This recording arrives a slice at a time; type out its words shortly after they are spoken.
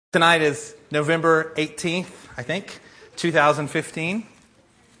Tonight is November 18th, I think, 2015.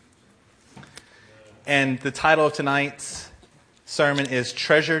 And the title of tonight's sermon is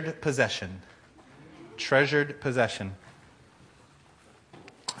Treasured Possession. Treasured Possession.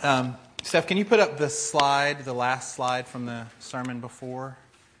 Steph, can you put up the last slide from the sermon before,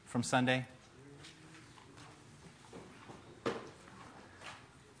 from Sunday?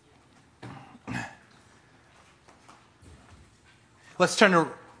 Let's turn to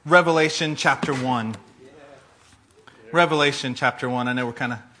Revelation chapter 1. Revelation chapter 1. I know we're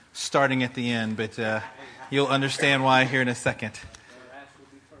kind of starting at the end, but you'll understand why here in a second.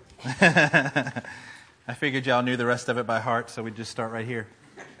 I figured y'all knew the rest of it by heart, so we'd just start right here.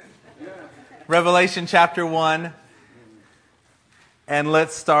 Revelation chapter 1. And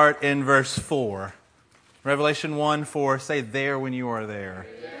let's start in verse 4. Revelation 1:4. Say there when you are there.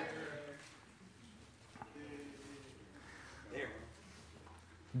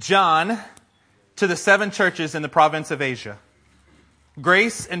 John, to the 7 churches in the province of Asia.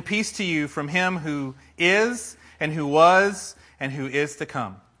 Grace and peace to you from him who is, and who was, and who is to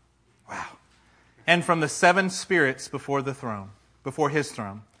come. Wow. And from the 7 spirits before his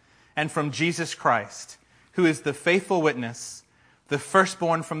throne. And from Jesus Christ, who is the faithful witness, the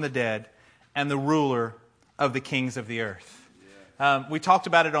firstborn from the dead, and the ruler of the kings of the earth. We talked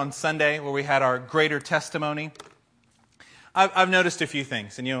about it on Sunday where we had our greater testimony. I've noticed a few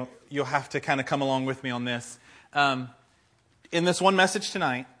things, and you'll have to kind of come along with me on this. In this one message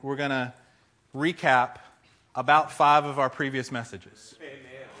tonight, we're going to recap about 5 of our previous messages.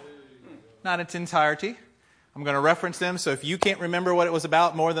 Not its entirety. I'm going to reference them, so if you can't remember what it was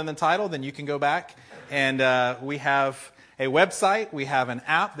about more than the title, then you can go back. And we have a website, we have an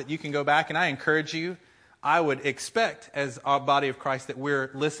app that you can go back, and I encourage you, I would expect as our body of Christ that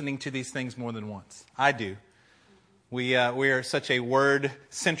we're listening to these things more than once. I do. We are such a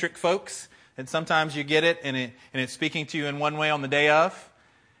word-centric folks, and sometimes you get it, and it's speaking to you in one way on the day of,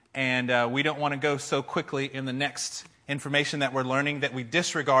 and we don't want to go so quickly in the next information that we're learning that we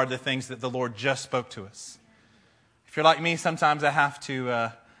disregard the things that the Lord just spoke to us. If you're like me, sometimes I have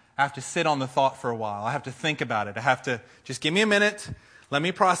to sit on the thought for a while. I have to think about it. I have to just give me a minute, let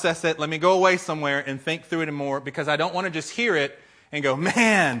me process it, let me go away somewhere and think through it more, because I don't want to just hear it and go,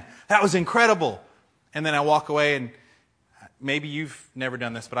 man, that was incredible. And then I walk away, and maybe you've never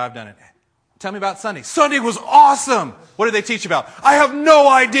done this, but I've done it. Tell me about Sunday. Sunday was awesome. What did they teach about? I have no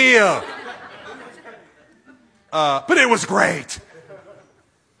idea. But it was great.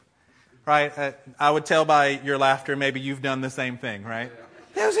 Right? I would tell by your laughter, maybe you've done the same thing, right?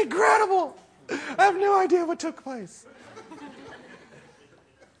 That was incredible. I have no idea what took place.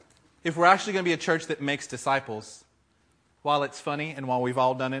 If we're actually going to be a church that makes disciples, while it's funny and while we've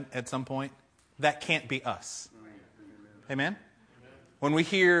all done it at some point, that can't be us. Amen? When we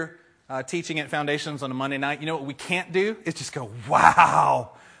hear teaching at Foundations on a Monday night, you know what we can't do? Is just go,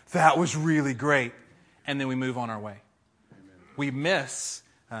 wow, that was really great. And then we move on our way. We miss,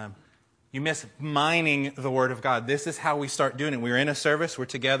 you miss mining the Word of God. This is how we start doing it. We're in a service, we're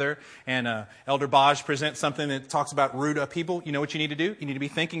together, and Elder Baj presents something that talks about root upheaval. You know what you need to do? You need to be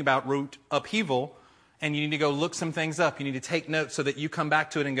thinking about root upheaval, and you need to go look some things up. You need to take notes so that you come back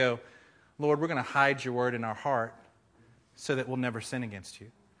to it and go, Lord, we're going to hide your word in our heart so that we'll never sin against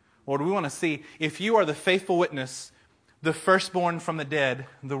you. Lord, we want to see if you are the faithful witness, the firstborn from the dead,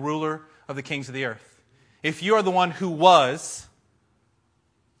 the ruler of the kings of the earth. If you are the one who was,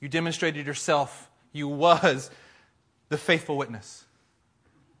 you demonstrated yourself, you was the faithful witness.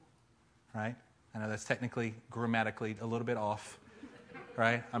 Right? I know that's technically, grammatically a little bit off.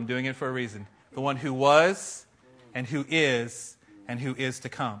 Right? I'm doing it for a reason. The one who was and who is to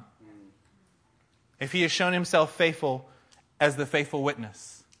come. If he has shown himself faithful as the faithful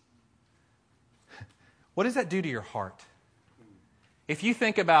witness, what does that do to your heart? If you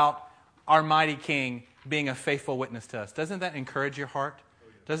think about our mighty King being a faithful witness to us, doesn't that encourage your heart?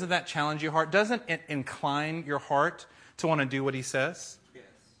 Doesn't that challenge your heart? Doesn't it incline your heart to want to do what he says? Yes.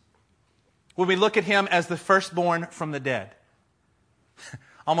 When we look at him as the firstborn from the dead,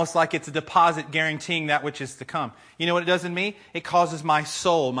 almost like it's a deposit guaranteeing that which is to come. You know what it does in me? It causes my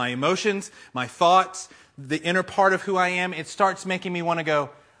soul, my emotions, my thoughts, the inner part of who I am. It starts making me want to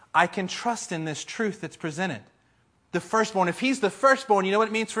go, I can trust in this truth that's presented. The firstborn, if he's the firstborn, you know what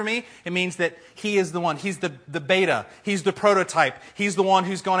it means for me? It means that he is the one. He's the beta. He's the prototype. He's the one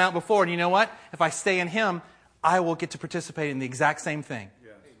who's gone out before. And you know what? If I stay in him, I will get to participate in the exact same thing.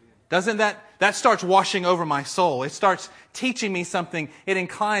 Doesn't that starts washing over my soul. It starts teaching me something. It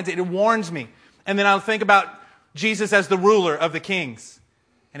inclines, it warns me. And then I'll think about Jesus as the ruler of the kings.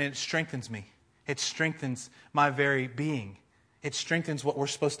 And it strengthens me. It strengthens my very being. It strengthens what we're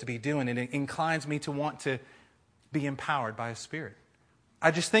supposed to be doing, and it inclines me to want to be empowered by His Spirit.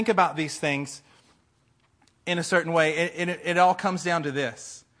 I just think about these things in a certain way. It all comes down to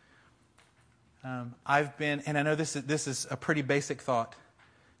this. I've been, and I know this is a pretty basic thought,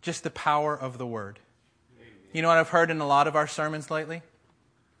 just the power of the Word. Amen. You know what I've heard in a lot of our sermons lately?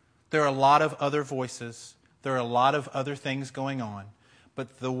 There are a lot of other voices. There are a lot of other things going on.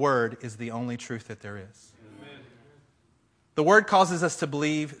 But the Word is the only truth that there is. Amen. The Word causes us to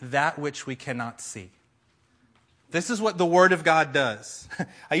believe that which we cannot see. This is what the Word of God does.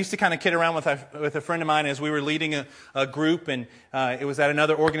 I used to kind of kid around with a friend of mine as we were leading a group, and it was at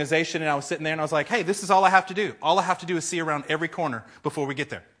another organization, and I was sitting there, and I was like, hey, this is all I have to do. All I have to do is see around every corner before we get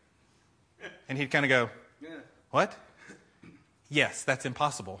there. And he'd kind of go, what? Yes, that's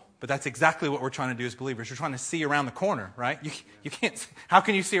impossible. But that's exactly what we're trying to do as believers. You're trying to see around the corner, right? You can't. How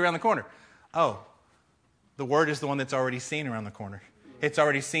can you see around the corner? Oh, the Word is the one that's already seen around the corner. It's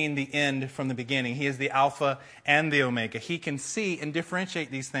already seen the end from the beginning. He is the Alpha and the Omega. He can see and differentiate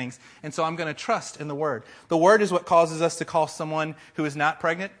these things. And so I'm going to trust in the Word. The Word is what causes us to call someone who is not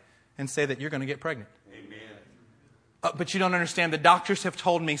pregnant and say that you're going to get pregnant. Amen. But you don't understand. The doctors have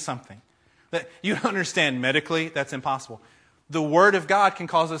told me something. That you don't understand medically. That's impossible. The Word of God can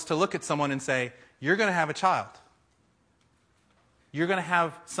cause us to look at someone and say, you're going to have a child. You're going to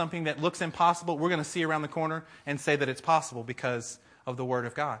have something that looks impossible. We're going to see around the corner and say that it's possible because of the Word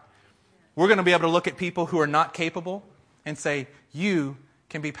of God. We're going to be able to look at people who are not capable and say, you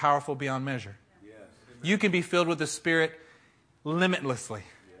can be powerful beyond measure. Yes. You can be filled with the Spirit limitlessly.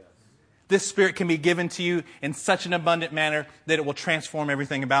 Yes. This Spirit can be given to you in such an abundant manner that it will transform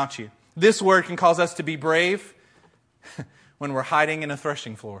everything about you. This Word can cause us to be brave when we're hiding in a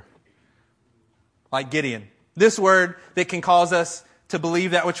threshing floor, like Gideon. This Word that can cause us to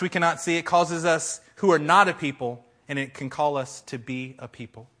believe that which we cannot see, it causes us who are not a people, and it can call us to be a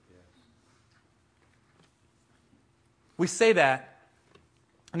people. We say that,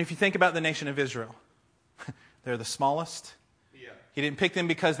 and if you think about the nation of Israel, they're the smallest. He didn't pick them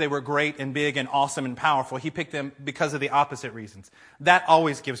because they were great and big and awesome and powerful. He picked them because of the opposite reasons. That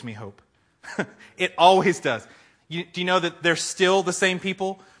always gives me hope. It always does. Do you know that they're still the same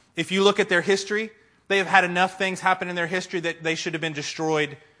people? If you look at their history, they have had enough things happen in their history that they should have been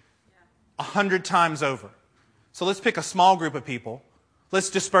destroyed 100 times over. So let's pick a small group of people. Let's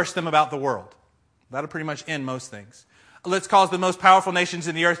disperse them about the world. That'll pretty much end most things. Let's cause the most powerful nations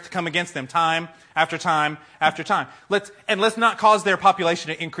in the earth to come against them time after time after time. Let's not cause their population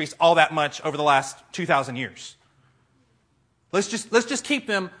to increase all that much over the last 2,000 years. Let's just keep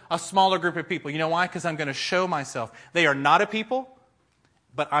them a smaller group of people. You know why? Because I'm going to show myself. They are not a people,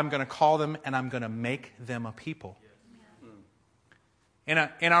 but I'm going to call them and I'm going to make them a people. In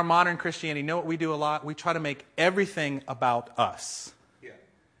our modern Christianity, you know what we do a lot? We try to make everything about us. Yeah.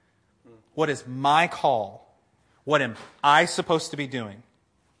 What is my call? What am I supposed to be doing?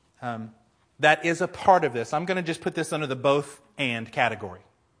 That is a part of this. I'm going to just put this under the both and category.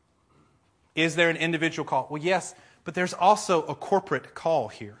 Is there an individual call? Well, yes, but there's also a corporate call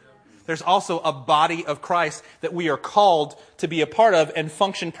here. There's also a body of Christ that we are called to be a part of and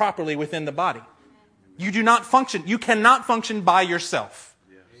function properly within the body. You cannot function by yourself.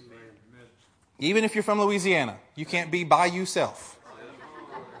 Even if you're from Louisiana, you can't be by yourself.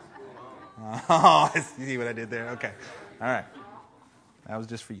 Oh, you see what I did there? Okay. All right. That was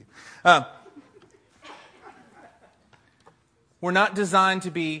just for you. We're not designed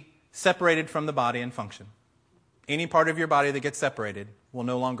to be separated from the body and function. Any part of your body that gets separated will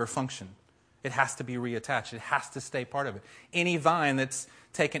no longer function. It has to be reattached. It has to stay part of it. Any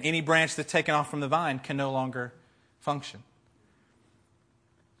branch that's taken off from the vine can no longer function.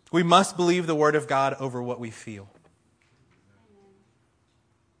 We must believe the Word of God over what we feel.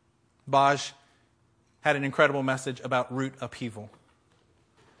 Baj had an incredible message about root upheaval.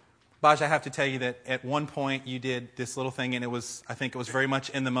 Baj, I have to tell you that at one point you did this little thing, and I think it was very much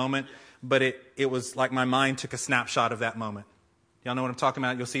in the moment, but it was like my mind took a snapshot of that moment. Y'all know what I'm talking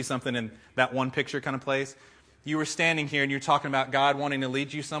about? You'll see something in that one picture kind of place. You were standing here and you're talking about God wanting to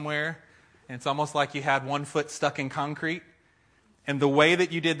lead you somewhere, and it's almost like you had one foot stuck in concrete. And the way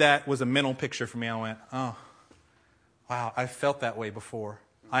that you did that was a mental picture for me. I went, oh, wow, I felt that way before.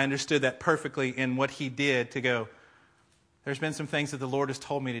 I understood that perfectly in what He did to go, there's been some things that the Lord has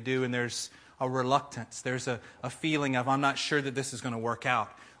told me to do, and there's a reluctance. There's a feeling of, I'm not sure that this is going to work out.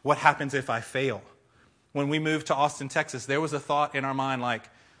 What happens if I fail? When we moved to Austin, Texas, there was a thought in our mind like,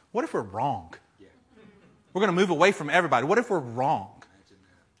 what if we're wrong? We're going to move away from everybody. What if we're wrong?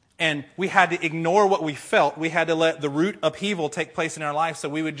 And we had to ignore what we felt. We had to let the root upheaval take place in our life so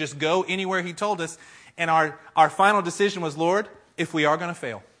we would just go anywhere He told us. And our final decision was, Lord, if we are going to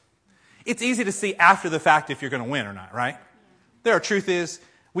fail. It's easy to see after the fact if you're going to win or not, right? The truth is,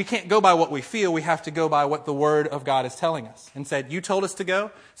 we can't go by what we feel. We have to go by what the Word of God is telling us. And said, you told us to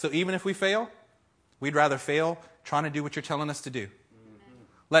go, so even if we fail, we'd rather fail trying to do what you're telling us to do.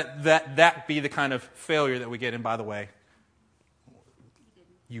 Let that be the kind of failure that we get. And by the way,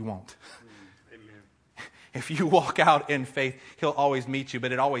 you won't. Amen. If you walk out in faith, He'll always meet you,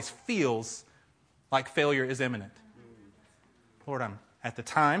 but it always feels like failure is imminent. Lord, I'm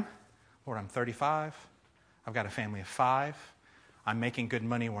 35. I've got a family of 5. I'm making good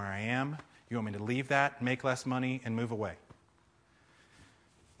money where I am. You want me to leave that, make less money, and move away?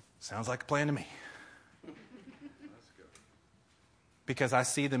 Sounds like a plan to me. Because I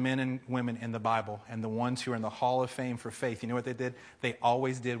see the men and women in the Bible and the ones who are in the Hall of Fame for faith. You know what they did? They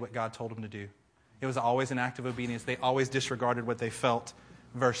always did what God told them to do. It was always an act of obedience. They always disregarded what they felt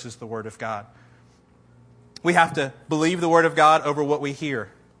versus the Word of God. We have to believe the Word of God over what we hear.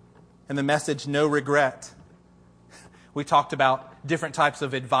 And the message, no regret. We talked about different types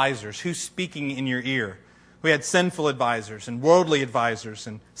of advisors. Who's speaking in your ear? We had sinful advisors and worldly advisors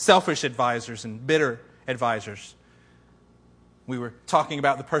and selfish advisors and bitter advisors. We were talking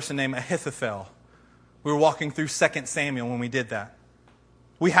about the person named Ahithophel. We were walking through 2 Samuel when we did that.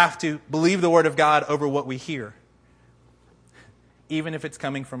 We have to believe the Word of God over what we hear, even if it's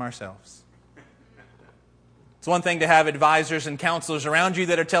coming from ourselves. It's one thing to have advisors and counselors around you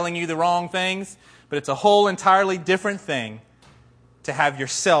that are telling you the wrong things, but it's a whole entirely different thing to have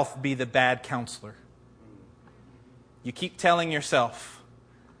yourself be the bad counselor. You keep telling yourself.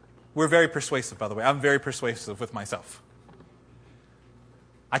 We're very persuasive, by the way. I'm very persuasive with myself.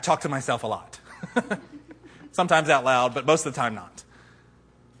 I talk to myself a lot. Sometimes out loud, but most of the time not.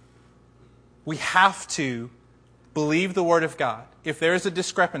 We have to believe the Word of God. If there is a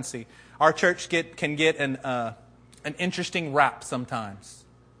discrepancy, our church can get an interesting rap sometimes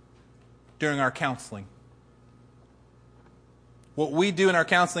during our counseling. What we do in our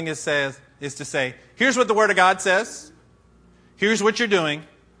counseling is to say, here's what the Word of God says. Here's what you're doing.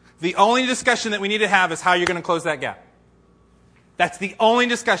 The only discussion that we need to have is how you're going to close that gap. That's the only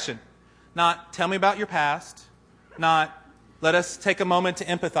discussion. Not, tell me about your past. Not, let us take a moment to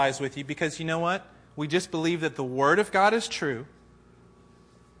empathize with you. Because you know what? We just believe that the Word of God is true.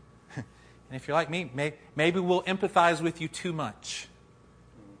 And if you're like me, maybe we'll empathize with you too much.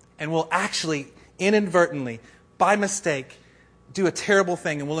 And we'll actually, inadvertently, by mistake, do a terrible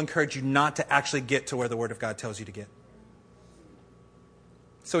thing. And we'll encourage you not to actually get to where the Word of God tells you to get.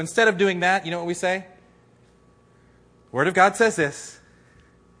 So instead of doing that, you know what we say? The Word of God says this.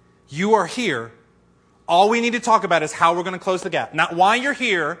 You are here. All we need to talk about is how we're going to close the gap. Not why you're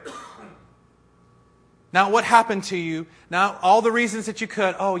here. Not what happened to you. Not all the reasons that you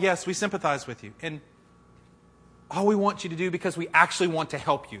could. Oh, yes, we sympathize with you. And all we want you to do because we actually want to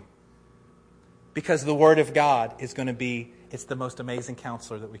help you. Because the Word of God is going to be, it's the most amazing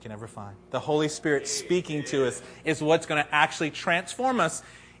counselor that we can ever find. The Holy Spirit speaking to us is what's going to actually transform us.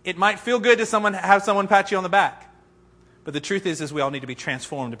 It might feel good to have someone pat you on the back. But the truth is we all need to be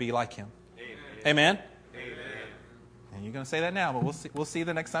transformed to be like Him. Amen? Amen? And you're going to say that now, but we'll see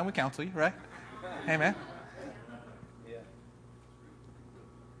the next time we counsel you, right? Amen? Yeah.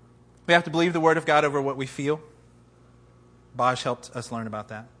 We have to believe the Word of God over what we feel. Bosch helped us learn about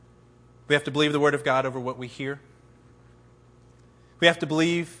that. We have to believe the Word of God over what we hear. We have to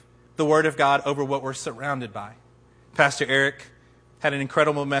believe the Word of God over what we're surrounded by. Pastor Eric had an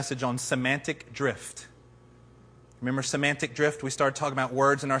incredible message on semantic drift. Remember semantic drift? We started talking about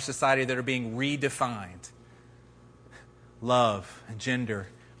words in our society that are being redefined. Love, gender,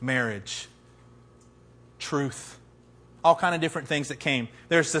 marriage, truth. All kind of different things that came.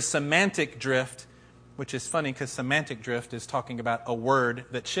 There's the semantic drift, which is funny because semantic drift is talking about a word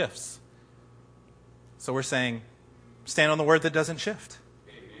that shifts. So we're saying, stand on the word that doesn't shift.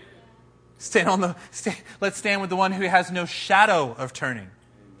 Let's stand with the one who has no shadow of turning.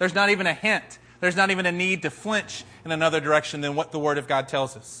 There's not even a hint. There's not even a need to flinch in another direction than what the Word of God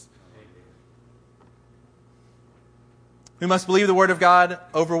tells us. We must believe the Word of God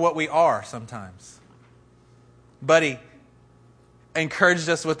over what we are sometimes. Buddy encouraged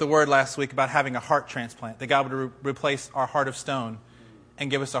us with the word last week about having a heart transplant, that God would replace our heart of stone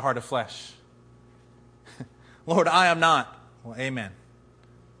and give us a heart of flesh. Lord, I am not. Well, amen.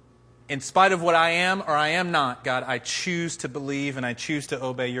 In spite of what I am or I am not, God, I choose to believe and I choose to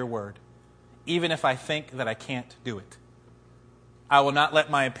obey your word, even if I think that I can't do it. I will not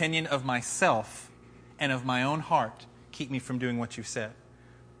let my opinion of myself and of my own heart keep me from doing what you've said.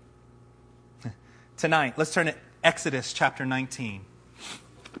 Tonight, let's turn to Exodus chapter 19.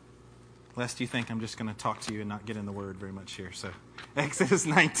 lest you think I'm just going to talk to you and not get in the Word very much here. So, Exodus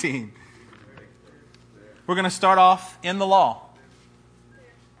 19. We're going to start off in the law.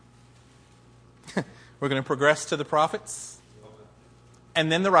 We're going to progress to the prophets,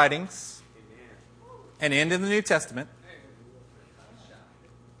 and then the writings, and end in the New Testament,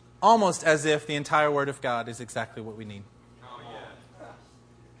 almost as if the entire Word of God is exactly what we need.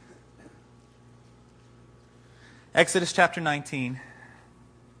 Exodus chapter 19.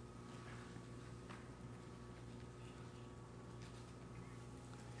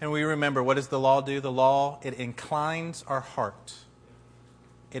 And we remember, what does the law do? The law, it inclines our heart.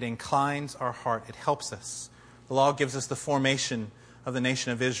 It inclines our heart. It helps us. The law gives us the formation of the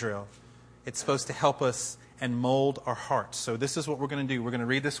nation of Israel. It's supposed to help us and mold our hearts. So this is what we're going to do. We're going to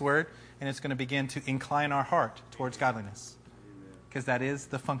read this word, and it's going to begin to incline our heart towards godliness. Because that is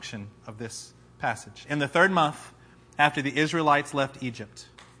the function of this passage. In the 3rd month, after the Israelites left Egypt.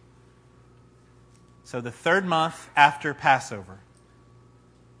 So the 3rd month after Passover.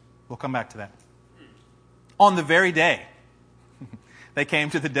 We'll come back to that. On the very day, they came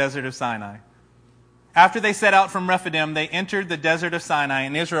to the desert of Sinai. After they set out from Rephidim, they entered the desert of Sinai,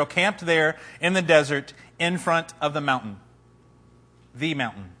 and Israel camped there in the desert in front of the mountain. The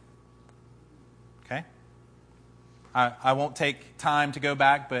mountain. Okay? I won't take time to go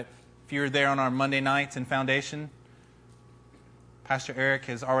back, but if you were there on our Monday nights in Foundation, Pastor Eric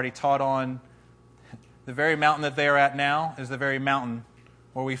has already taught on the very mountain that they are at now is the very mountain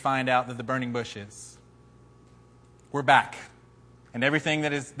where we find out that the burning bush is. We're back. And everything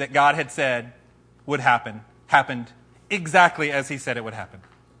that God had said would happen, happened exactly as He said it would happen.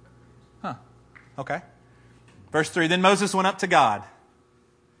 Okay. Verse 3, Then Moses went up to God,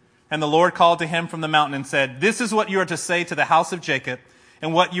 and the Lord called to him from the mountain and said, This is what you are to say to the house of Jacob,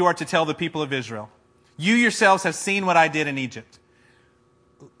 and what you are to tell the people of Israel. You yourselves have seen what I did in Egypt.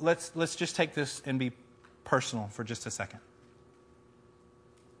 Let's just take this and be personal for just a second.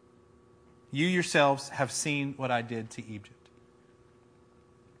 You yourselves have seen what I did to Egypt.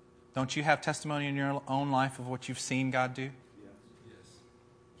 Don't you have testimony in your own life of what you've seen God do? Yes.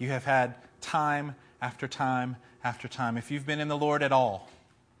 You have had time after time after time. If you've been in the Lord at all,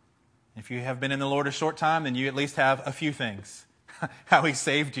 if you have been in the Lord a short time, then you at least have a few things. How He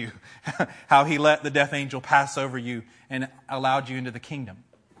saved you, how He let the death angel pass over you and allowed you into the kingdom.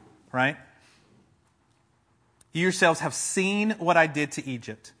 Right? You yourselves have seen what I did to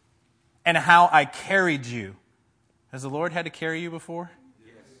Egypt and how I carried you. Has the Lord had to carry you before?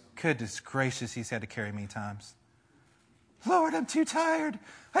 Yes. Goodness gracious, He's had to carry me times. Lord, I'm too tired.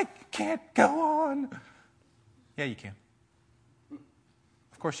 I can't go on. Yeah, you can.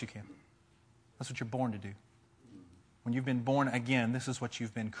 Of course you can. That's what you're born to do. When you've been born again, this is what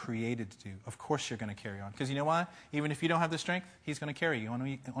you've been created to do. Of course you're going to carry on. Because you know why? Even if you don't have the strength, He's going to carry you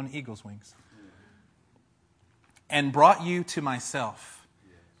on eagle's wings. And brought you to myself.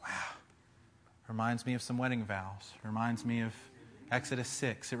 Wow. Reminds me of some wedding vows. Reminds me of Exodus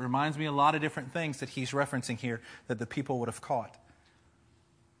 6. It reminds me of a lot of different things that he's referencing here that the people would have caught.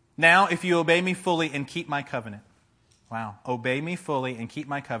 Now, if you obey me fully and keep my covenant. Wow. Obey me fully and keep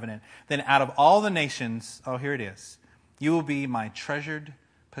my covenant. Then out of all the nations, here it is. You will be my treasured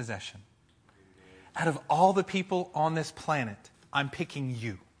possession. Out of all the people on this planet, I'm picking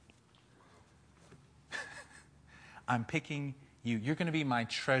you. I'm picking you. You're going to be my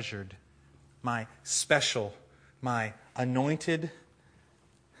treasured, my special, my anointed.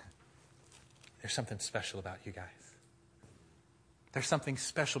 There's something special about you guys. There's something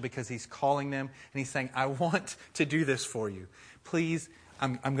special because He's calling them and He's saying, I want to do this for you. Please,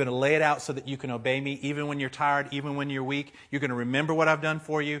 I'm going to lay it out so that you can obey me even when you're tired, even when you're weak. You're going to remember what I've done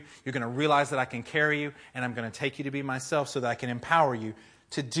for you. You're going to realize that I can carry you, and I'm going to take you to be myself so that I can empower you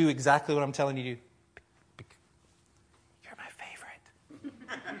to do exactly what I'm telling you to do. You're my favorite.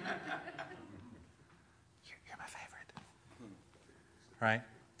 You're my favorite. Right?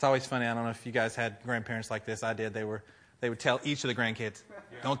 It's always funny. I don't know if you guys had grandparents like this. I did. They would tell each of the grandkids,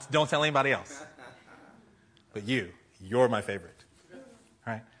 don't tell anybody else. But you're my favorite.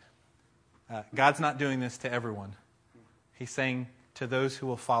 Right? God's not doing this to everyone. He's saying to those who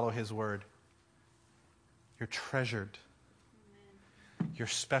will follow His word, you're treasured. You're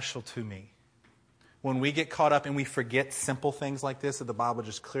special to me. When we get caught up and we forget simple things like this that the Bible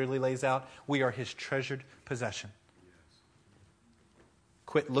just clearly lays out, we are His treasured possession.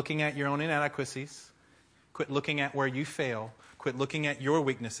 Quit looking at your own inadequacies. Quit looking at where you fail. Quit looking at your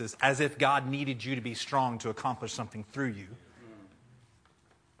weaknesses as if God needed you to be strong to accomplish something through you.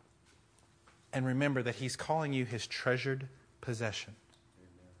 And remember that He's calling you His treasured possession.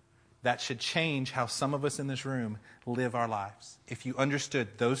 that should change how some of us in this room live our lives. If you understood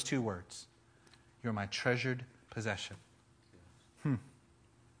those two words, you're my treasured possession.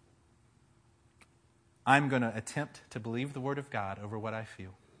 I'm going to attempt to believe the Word of God over what I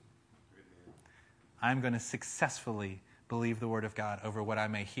feel. I'm going to successfully believe the Word of God over what I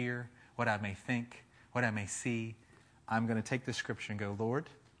may hear, what I may think, what I may see. I'm going to take this scripture and go, Lord,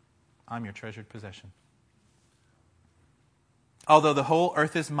 I'm your treasured possession. Although the whole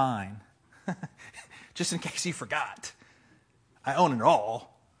earth is mine, just in case you forgot, I own it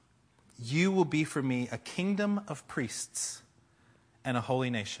all. You will be for me a kingdom of priests and a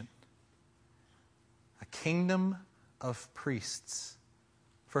holy nation. A kingdom of priests.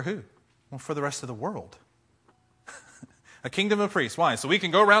 For who? Well, for the rest of the world. A kingdom of priests. Why? So we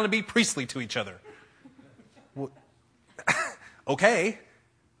can go around and be priestly to each other. Well, okay.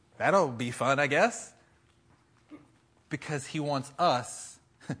 That'll be fun, I guess. Because he wants us,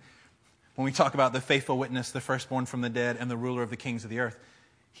 when we talk about the faithful witness, the firstborn from the dead, and the ruler of the kings of the earth,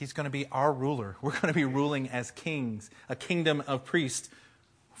 he's going to be our ruler. We're going to be ruling as kings, a kingdom of priests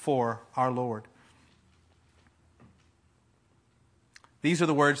for our Lord. These are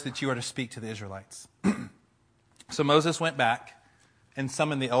the words that you are to speak to the Israelites. So Moses went back and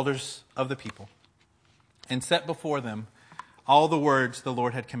summoned the elders of the people and set before them all the words the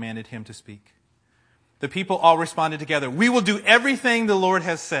Lord had commanded him to speak. The people all responded together, "We will do everything the Lord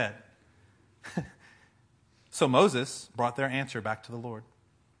has said." So Moses brought their answer back to the Lord.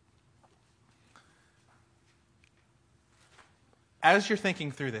 As you're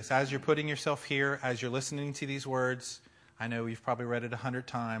thinking through this, as you're putting yourself here, as you're listening to these words, I know you've probably read it 100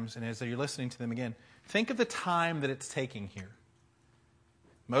 times, and as you're listening to them again, think of the time that it's taking here.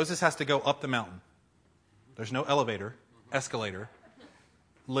 Moses has to go up the mountain. There's no elevator, escalator,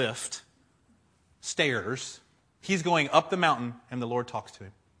 lift, stairs. He's going up the mountain, and the Lord talks to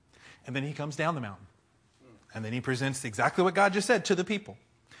him. And then he comes down the mountain. And then he presents exactly what God just said to the people.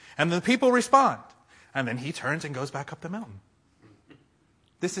 And the people respond. And then he turns and goes back up the mountain.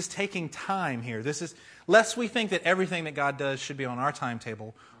 This is taking time here. This is, lest we think that everything that God does should be on our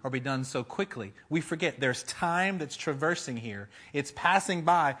timetable or be done so quickly. We forget there's time that's traversing here. It's passing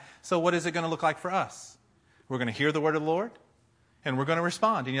by. So what is it going to look like for us? We're going to hear the word of the Lord, and we're going to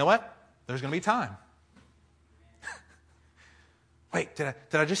respond. And you know what? There's going to be time. Wait, did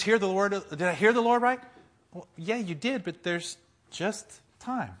I just hear the Lord? Did I hear the Lord right? Well, yeah, you did, but there's just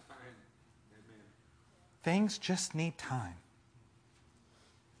time. Things just need time.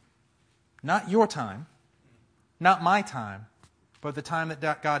 Not your time, not my time, but the time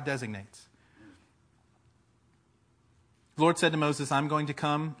that God designates. The Lord said to Moses, I'm going to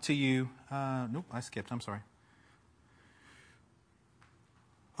come to you. Nope, I skipped. I'm sorry.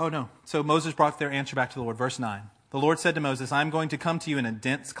 Oh, no. So Moses brought their answer back to the Lord. Verse 9. The Lord said to Moses, I'm going to come to you in a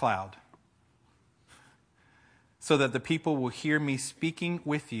dense cloud, so that the people will hear me speaking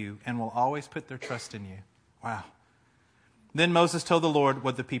with you and will always put their trust in you. Wow. Then Moses told the Lord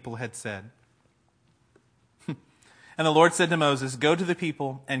what the people had said. And the Lord said to Moses, go to the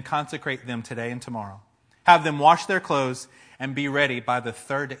people and consecrate them today and tomorrow. Have them wash their clothes and be ready by the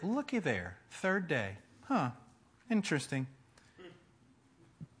third day. Looky there. Third day. Interesting.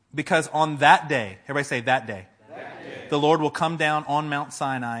 Because on that day, everybody say that day. The Lord will come down on Mount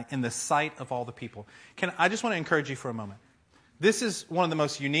Sinai in the sight of all the people. I just want to encourage you for a moment. This is one of the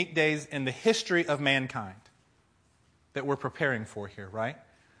most unique days in the history of mankind that we're preparing for here, right?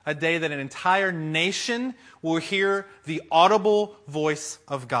 A day that an entire nation will hear the audible voice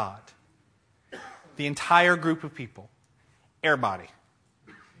of God. The entire group of people. Everybody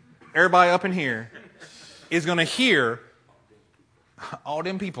up in here is going to hear, all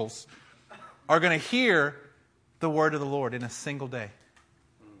them peoples are going to hear the word of the Lord in a single day.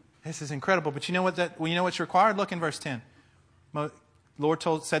 This is incredible. But you know what's required? Look in verse 10. Lord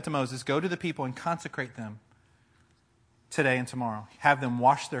said to Moses, go to the people and consecrate them today and tomorrow. Have them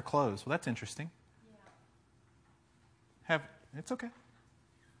wash their clothes. Well, that's interesting. It's okay.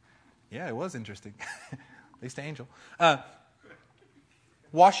 Yeah, it was interesting. At least the angel.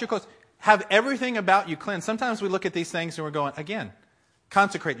 Wash your clothes. Have everything about you cleansed. Sometimes we look at these things and we're going, again,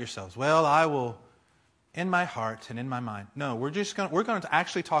 consecrate yourselves. Well, I will in my heart and in my mind. No, we're going to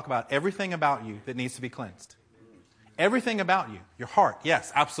actually talk about everything about you that needs to be cleansed. Everything about you. Your heart,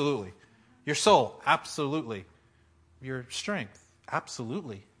 yes, absolutely. Your soul, absolutely. Your strength,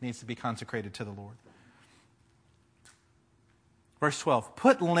 absolutely needs to be consecrated to the Lord. Verse 12,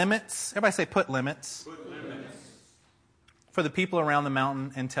 put limits. Everybody say put limits. Put limits. For the people around the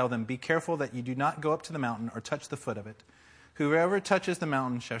mountain and tell them, be careful that you do not go up to the mountain or touch the foot of it. Whoever touches the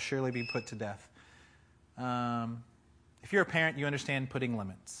mountain shall surely be put to death. If you're a parent, you understand putting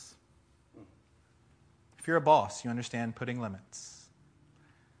limits. If you're a boss, you understand putting limits.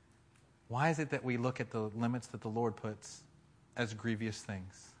 Why is it that we look at the limits that the Lord puts as grievous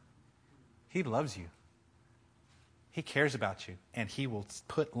things? He loves you. He cares about you. And He will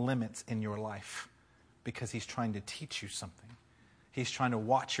put limits in your life because He's trying to teach you something. He's trying to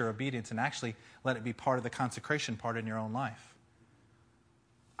watch your obedience and actually let it be part of the consecration part in your own life.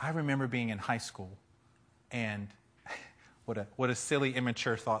 I remember being in high school, and what a silly,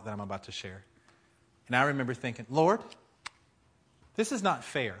 immature thought that I'm about to share. And I remember thinking, Lord, this is not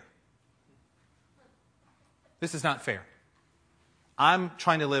fair. This is not fair. I'm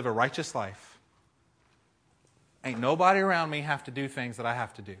trying to live a righteous life. Ain't nobody around me have to do things that I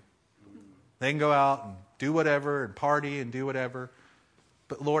have to do. They can go out and do whatever and party and do whatever.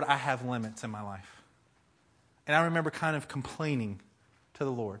 But Lord, I have limits in my life. And I remember kind of complaining to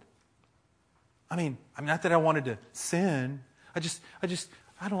the Lord. I mean, not that I wanted to sin. I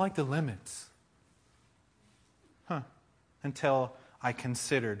don't like the limits. Until I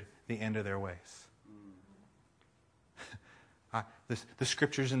considered the end of their ways. The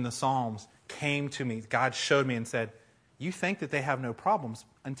scriptures in the Psalms came to me. God showed me and said, you think that they have no problems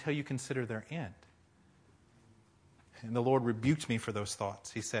until you consider their end. And the Lord rebuked me for those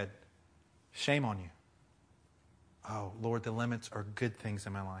thoughts. He said, shame on you. Oh, Lord, the limits are good things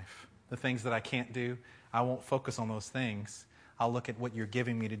in my life. The things that I can't do, I won't focus on those things. I'll look at what you're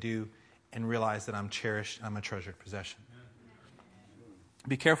giving me to do and realize that I'm cherished, I'm a treasured possession.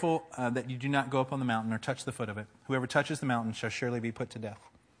 Be careful that you do not go up on the mountain or touch the foot of it. Whoever touches the mountain shall surely be put to death.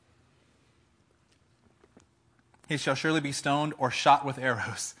 He shall surely be stoned or shot with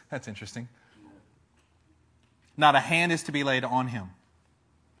arrows. That's interesting. Not a hand is to be laid on him,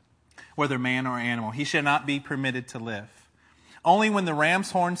 whether man or animal. He shall not be permitted to live. Only when the ram's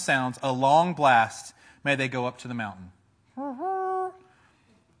horn sounds a long blast may they go up to the mountain.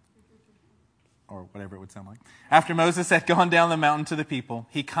 Or whatever it would sound like. After Moses had gone down the mountain to the people,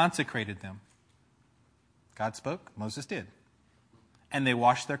 he consecrated them. God spoke, Moses did. And they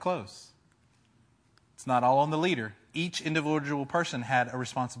washed their clothes. It's not all on the leader. Each individual person had a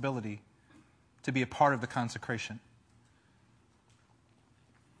responsibility to be a part of the consecration.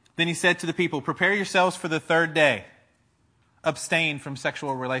 Then he said to the people, prepare yourselves for the third day. Abstain from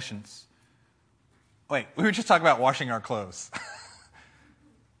sexual relations. Wait, we were just talking about washing our clothes.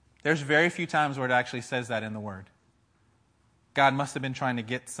 There's very few times where it actually says that in the Word. God must have been trying to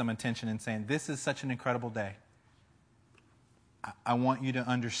get some attention and saying, this is such an incredible day. I want you to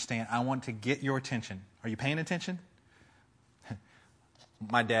understand. I want to get your attention. Are you paying attention?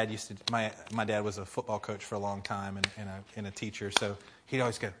 My dad was a football coach for a long time and a teacher, so he'd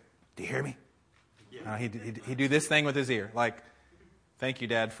always go, do you hear me? Yeah. He'd do this thing with his ear. Like, thank you,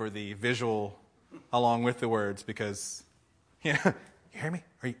 Dad, for the visual along with the words, because, you hear me?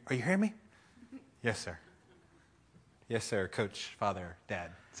 Are you hearing me? Yes, sir. Yes, sir, Coach, Father, Dad,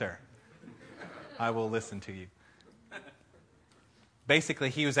 sir. I will listen to you. Basically,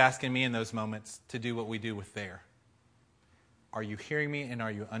 he was asking me in those moments to do what we do with there. Are you hearing me and are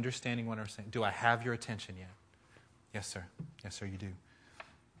you understanding what I'm saying? Do I have your attention yet? Yes, sir. Yes, sir, you do.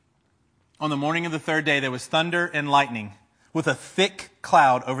 On the morning of the third day, there was thunder and lightning with a thick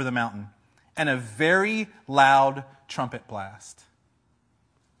cloud over the mountain and a very loud trumpet blast.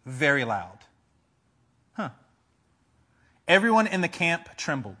 Very loud. Everyone in the camp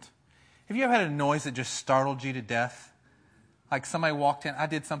trembled. Have you ever had a noise that just startled you to death? Like somebody walked in. I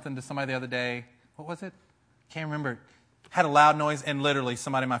did something to somebody the other day. What was it? Can't remember. Had a loud noise and literally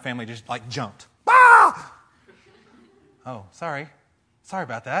somebody in my family just like jumped. Ah! Oh, sorry. Sorry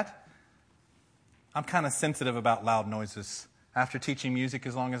about that. I'm kind of sensitive about loud noises. After teaching music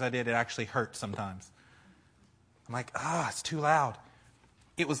as long as I did, it actually hurt sometimes. I'm like, it's too loud.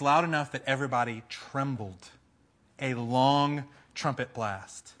 It was loud enough that everybody trembled. A long trumpet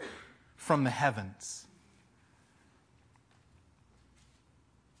blast from the heavens.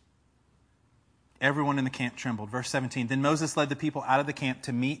 Everyone in the camp trembled. Verse 17, then Moses led the people out of the camp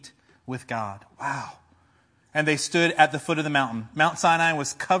to meet with God. Wow. And they stood at the foot of the mountain. Mount Sinai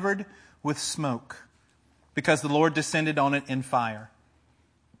was covered with smoke because the Lord descended on it in fire.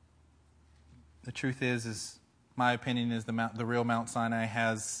 The truth is my opinion is the real Mount Sinai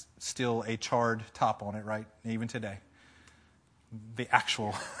has still a charred top on it, right? Even today. The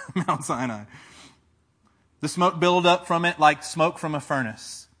actual Mount Sinai. The smoke billowed up from it like smoke from a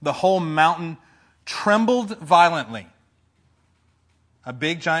furnace. The whole mountain trembled violently. A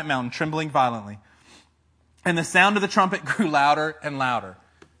big giant mountain trembling violently. And the sound of the trumpet grew louder and louder.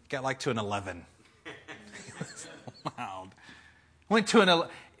 Got like to an 11. It was loud. Went to an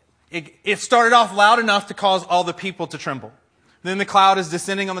 11. It started off loud enough to cause all the people to tremble. Then the cloud is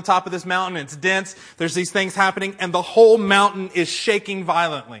descending on the top of this mountain. It's dense. There's these things happening, and the whole mountain is shaking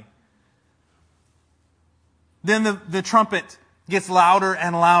violently. Then the trumpet gets louder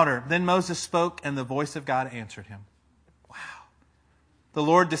and louder. Then Moses spoke, and the voice of God answered him. Wow. The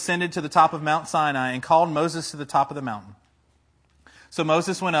Lord descended to the top of Mount Sinai and called Moses to the top of the mountain. So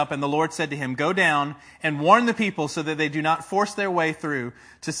Moses went up, and the Lord said to him, "Go down and warn the people so that they do not force their way through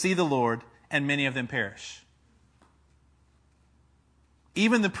to see the Lord, and many of them perish."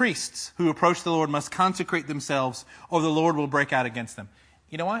 Even the priests who approach the Lord must consecrate themselves, or the Lord will break out against them.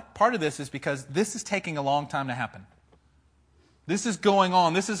 You know what? Part of this is because this is taking a long time to happen. This is going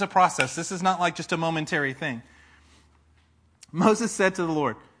on. This is a process. This is not like just a momentary thing. Moses said to the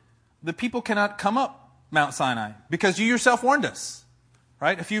Lord, "The people cannot come up Mount Sinai because you yourself warned us."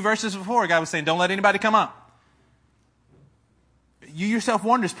 Right? A few verses before, God was saying, don't let anybody come up. You yourself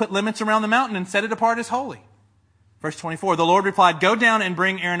warned us, put limits around the mountain and set it apart as holy. Verse 24, the Lord replied, "Go down and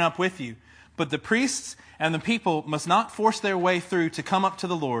bring Aaron up with you. But the priests and the people must not force their way through to come up to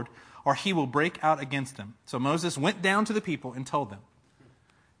the Lord, or he will break out against them." So Moses went down to the people and told them.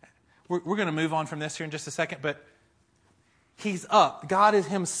 We're going to move on from this here in just a second, but he's up. God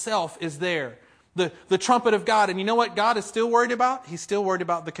himself is there. The trumpet of God. And you know what God is still worried about? He's still worried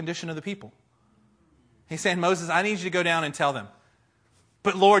about the condition of the people. He's saying, "Moses, I need you to go down and tell them."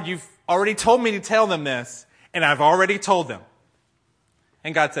 "But Lord, you've already told me to tell them this, and I've already told them."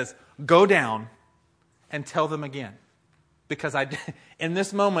 And God says, "Go down and tell them again. Because in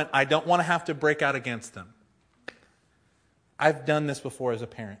this moment, I don't want to have to break out against them." I've done this before as a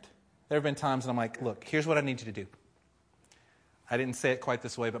parent. There have been times when I'm like, "Look, here's what I need you to do." I didn't say it quite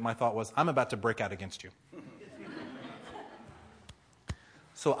this way, but my thought was, I'm about to break out against you.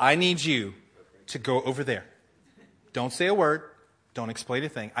 So I need you to go over there. Don't say a word. Don't explain a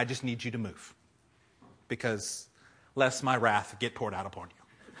thing. I just need you to move. Because lest my wrath get poured out upon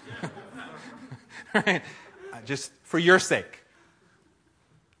you. Right? Just for your sake.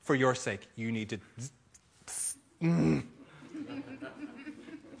 For your sake, you need to...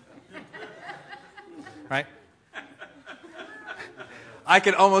 Right? I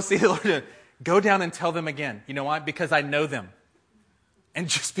can almost see the Lord go down and tell them again. You know why? Because I know them. And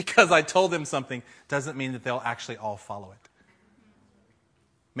just because I told them something doesn't mean that they'll actually all follow it.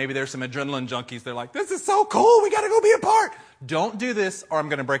 Maybe there's some adrenaline junkies. They're like, "This is so cool. We got to go be a part." Don't do this or I'm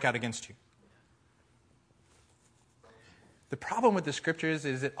going to break out against you. The problem with the scriptures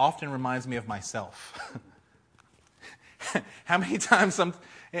is it often reminds me of myself. How many times,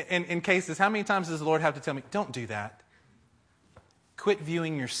 in cases, how many times does the Lord have to tell me, "Don't do that. Quit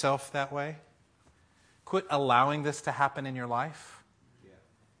viewing yourself that way. Quit allowing this to happen in your life." Yeah.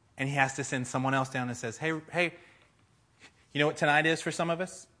 And he has to send someone else down and says, hey, you know what tonight is for some of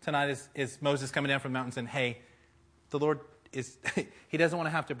us? Tonight is Moses coming down from the mountain saying, "Hey, the Lord he doesn't want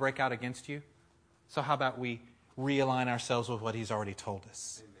to have to break out against you. So how about we realign ourselves with what he's already told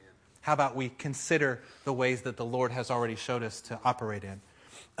us? Amen. How about we consider the ways that the Lord has already showed us to operate in?"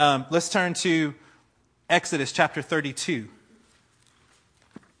 Let's turn to Exodus chapter 32.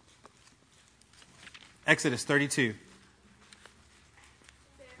 Exodus 32.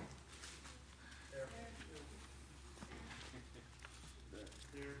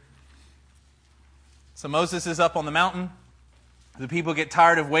 So Moses is up on the mountain. The people get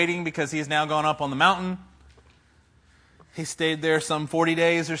tired of waiting because he's now gone up on the mountain. He stayed there some 40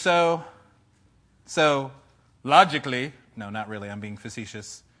 days or so. So logically, no, not really, I'm being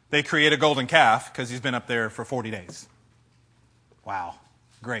facetious. They create a golden calf because he's been up there for 40 days. Wow,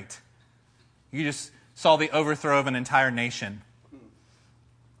 great. You just saw the overthrow of an entire nation.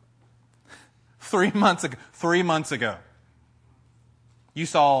 3 months ago, you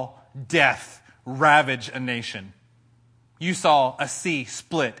saw death ravage a nation. You saw a sea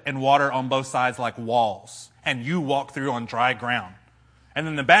split and water on both sides like walls, and you walked through on dry ground. And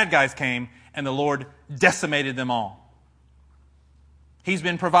then the bad guys came, and the Lord decimated them all. He's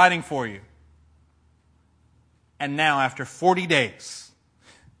been providing for you. And now, after 40 days,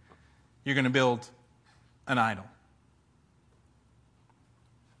 you're going to build an idol.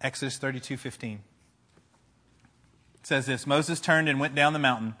 Exodus 32:15. It says this, "Moses turned and went down the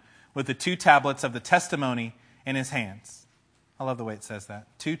mountain with the 2 tablets of the testimony in his hands." I love the way it says that.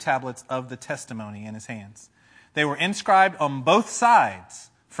 2 tablets of the testimony in his hands. They were inscribed on both sides,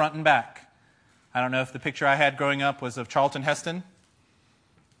 front and back. I don't know if the picture I had growing up was of Charlton Heston.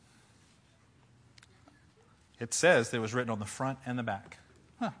 It says it was written on the front and the back.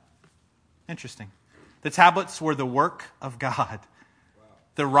 Huh. Interesting. The tablets were the work of God.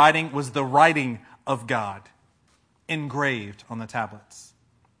 The writing was the writing of God engraved on the tablets.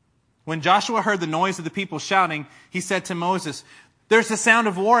 When Joshua heard the noise of the people shouting, he said to Moses, "There's the sound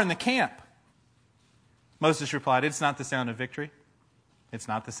of war in the camp." Moses replied, "It's not the sound of victory. It's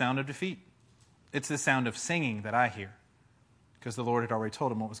not the sound of defeat. It's the sound of singing that I hear." Because the Lord had already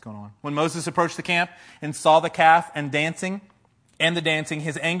told him what was going on. When Moses approached the camp and saw the calf and the dancing,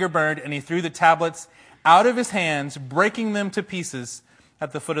 his anger burned, and he threw the tablets out of his hands, breaking them to pieces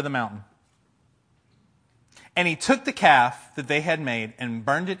at the foot of the mountain. And he took the calf that they had made and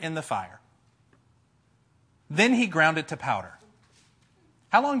burned it in the fire. Then he ground it to powder.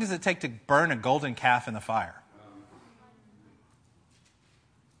 How long does it take to burn a golden calf in the fire?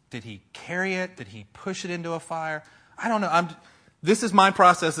 Did he carry it? Did he push it into a fire? I don't know. This is my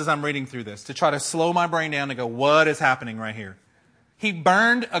process as I'm reading through this, to try to slow my brain down and go, what is happening right here? He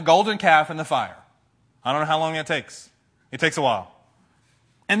burned a golden calf in the fire. I don't know how long that takes. It takes a while.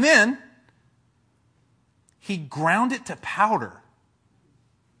 And then he ground it to powder.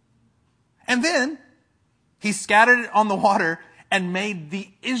 And then he scattered it on the water and made the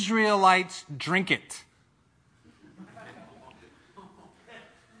Israelites drink it.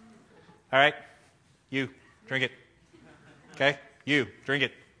 All right, you, drink it. Okay, you, drink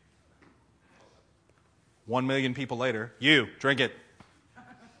it. 1 million people later, you, drink it.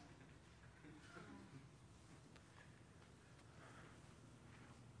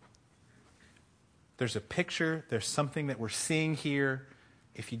 There's a picture, there's something that we're seeing here.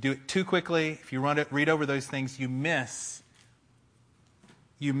 If you do it too quickly, if you read over those things, you miss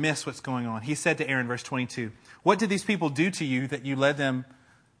what's going on. He said to Aaron, verse 22, "What did these people do to you that you led them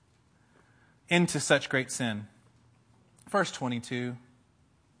into such great sin?" Verse 22,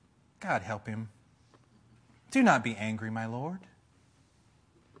 God help him. "Do not be angry, my Lord."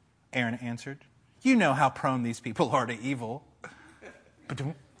 Aaron answered, "You know how prone these people are to evil."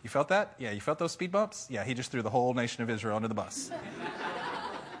 You felt that? Yeah, you felt those speed bumps? Yeah, he just threw the whole nation of Israel under the bus.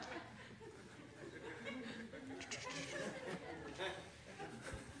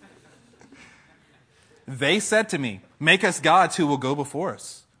 "They said to me, 'Make us gods who will go before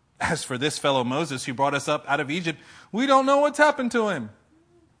us.' As for this fellow Moses who brought us up out of Egypt, we don't know what's happened to him.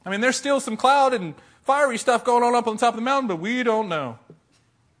 I mean, there's still some cloud and fiery stuff going on up on the top of the mountain, but we don't know."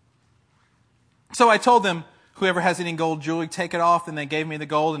 So I told them, 'Whoever has any gold jewelry, take it off.' And they gave me the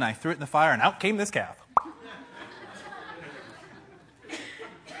gold, and I threw it in the fire, and out came this calf."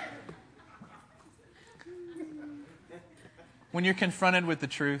 When you're confronted with the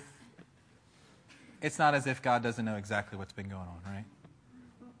truth, it's not as if God doesn't know exactly what's been going on, right?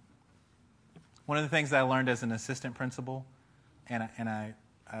 One of the things that I learned as an assistant principal, and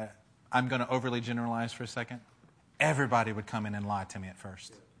I'm going to overly generalize for a second, everybody would come in and lie to me at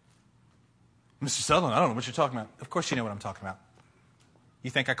first. "Mr. Sutherland, I don't know what you're talking about." Of course you know what I'm talking about.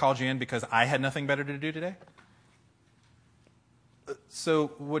 You think I called you in because I had nothing better to do today? So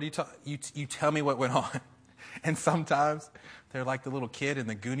what do you tell me what went on. And sometimes they're like the little kid in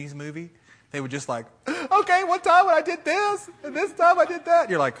the Goonies movie. They would just like, "Okay, one time when I did this, and this time I did that."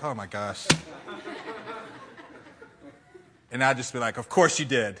 You're like, "Oh my gosh." And I'd just be like, "Of course you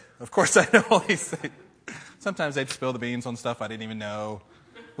did. Of course I know all these things." Sometimes they'd spill the beans on stuff I didn't even know.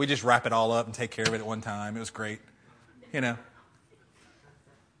 We just wrap it all up and take care of it at one time. It was great. You know.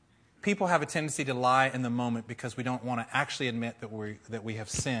 People have a tendency to lie in the moment because we don't want to actually admit that we have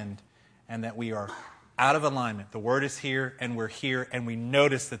sinned and that we are out of alignment. The word is here and we're here and we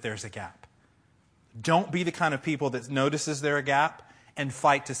notice that there's a gap. Don't be the kind of people that notices there's a gap and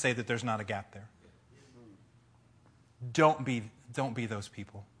fight to say that there's not a gap there. Don't be those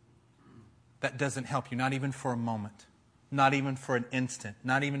people. That doesn't help you, not even for a moment, not even for an instant,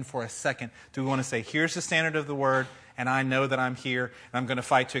 not even for a second. Do we want to say, here's the standard of the word, and I know that I'm here, and I'm going to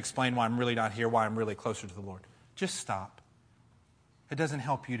fight to explain why I'm really not here, why I'm really closer to the Lord. Just stop. It doesn't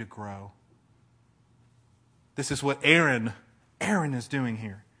help you to grow. This is what Aaron is doing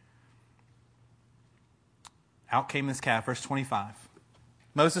here. Out came this calf, verse 25.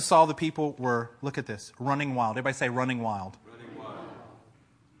 Moses saw the people were, look at this, running wild. Everybody say running wild. Running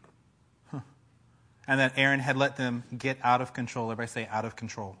wild. And that Aaron had let them get out of control. Everybody say out of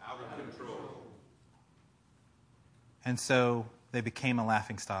control. Out of control. And so they became a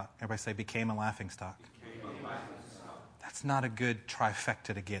laughingstock. Everybody say became a laughingstock. That's not a good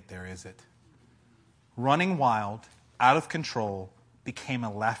trifecta to get there, is it? Running wild, out of control, became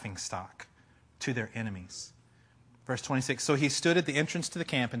a laughingstock to their enemies. Verse 26, so he stood at the entrance to the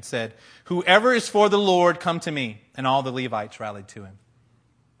camp and said, whoever is for the Lord, come to me. And all the Levites rallied to him.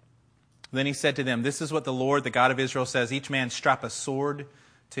 Then he said to them, this is what the Lord, the God of Israel, says, each man strap a sword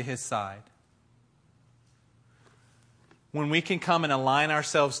to his side. When we can come and align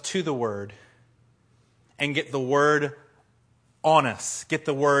ourselves to the Word and get the Word on us, get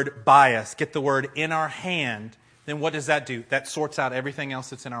the word by us, get the word in our hand, then what does that do? That sorts out everything else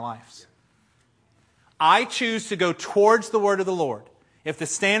that's in our lives. I choose to go towards the word of the Lord. If the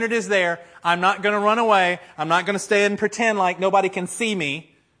standard is there, I'm not going to run away. I'm not going to stay and pretend like nobody can see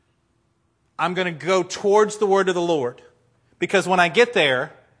me. I'm going to go towards the word of the Lord. Because when I get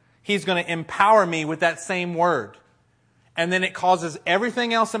there, He's going to empower me with that same word. And then it causes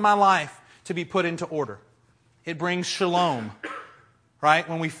everything else in my life to be put into order. It brings shalom, right?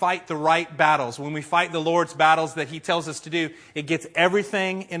 When we fight the right battles, when we fight the Lord's battles that He tells us to do, it gets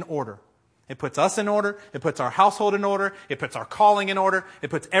everything in order. It puts us in order. It puts our household in order. It puts our calling in order. It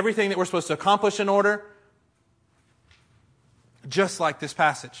puts everything that we're supposed to accomplish in order. Just like this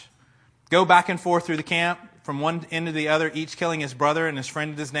passage. Go back and forth through the camp, from one end to the other, each killing his brother and his friend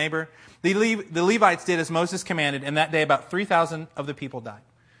and his neighbor. The Levites did as Moses commanded, and that day about 3,000 of the people died.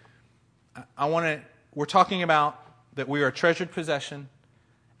 We're talking about that we are a treasured possession,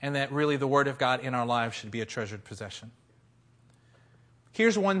 and that really the Word of God in our lives should be a treasured possession.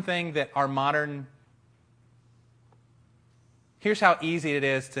 Here's one thing that here's how easy it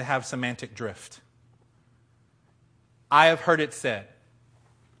is to have semantic drift. I have heard it said.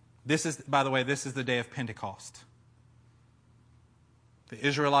 By the way, this is the day of Pentecost. The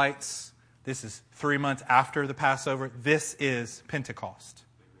Israelites, this is 3 months after the Passover. This is Pentecost.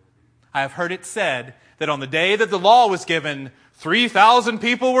 I have heard it said that on the day that the law was given, 3,000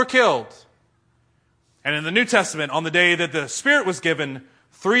 people were killed. And in the New Testament, on the day that the Spirit was given,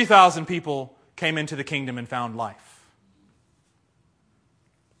 3,000 people came into the kingdom and found life.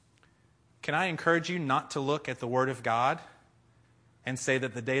 Can I encourage you not to look at the Word of God and say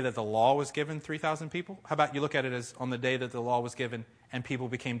that the day that the law was given, 3,000 people? How about you look at it as on the day that the law was given and people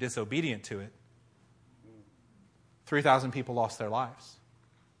became disobedient to it, 3,000 people lost their lives.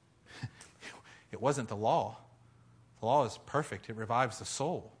 It wasn't the law. The law is perfect. It revives the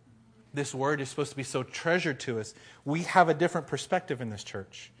soul. This word is supposed to be so treasured to us. We have a different perspective in this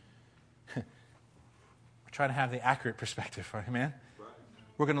church. We're trying to have the accurate perspective, right, amen?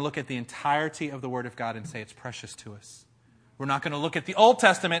 We're going to look at the entirety of the Word of God and say it's precious to us. We're not going to look at the Old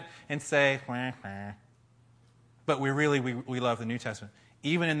Testament and say, wah, wah. But we love the New Testament.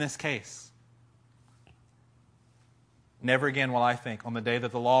 Even in this case, never again will I think, on the day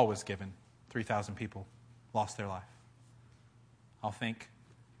that the law was given, 3,000 people lost their life. I'll think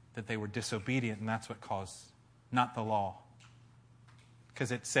that they were disobedient, and that's what caused, not the law.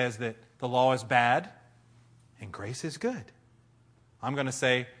 Because it says that the law is bad and grace is good. I'm going to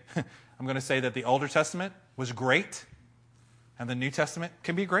say that the Old Testament was great and the New Testament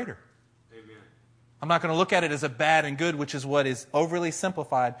can be greater. Amen. I'm not going to look at it as a bad and good, which is what is overly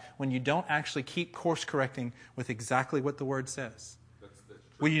simplified when you don't actually keep course correcting with exactly what the Word says. That's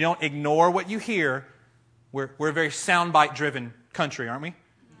when you don't ignore what you hear. We're a very soundbite driven country, aren't we?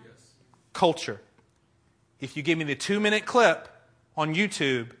 Yes. Culture. If you give me the 2-minute clip on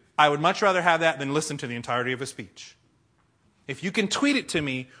YouTube, I would much rather have that than listen to the entirety of a speech. If you can tweet it to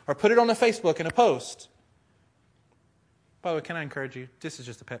me or put it on the Facebook in a post. By the way, can I encourage you? This is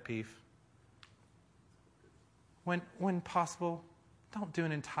just a pet peeve. When possible, don't do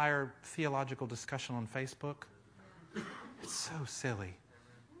an entire theological discussion on Facebook. It's so silly.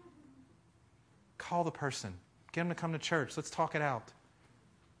 Call the person. Get them to come to church. Let's talk it out.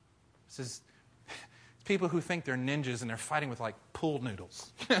 This is people who think they're ninjas and they're fighting with like pool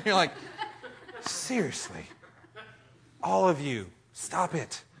noodles. You're like, seriously. All of you, stop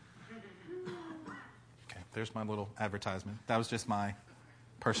it. Okay, there's my little advertisement. That was just my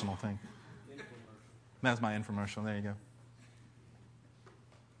personal thing. That was my infomercial. There you go.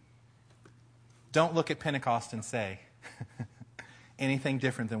 Don't look at Pentecost and say anything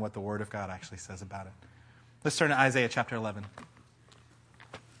different than what the Word of God actually says about it. Let's turn to Isaiah chapter 11.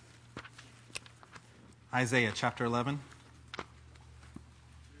 Isaiah chapter 11.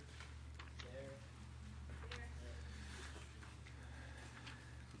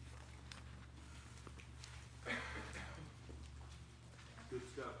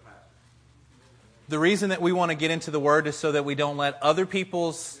 The reason that we want to get into the Word is so that we don't let other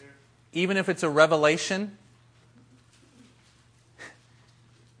people's, even if it's a revelation,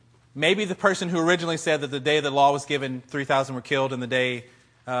 maybe the person who originally said that the day the law was given, 3,000 were killed, and the day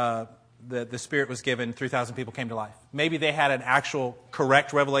the Spirit was given, 3,000 people came to life. Maybe they had an actual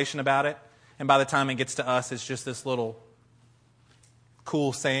correct revelation about it, and by the time it gets to us, it's just this little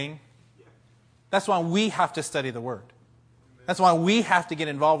cool saying. That's why we have to study the Word. That's why we have to get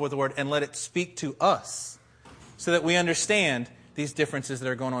involved with the Word and let it speak to us so that we understand these differences that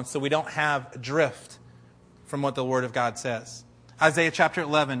are going on, so we don't have drift from what the Word of God says. Isaiah chapter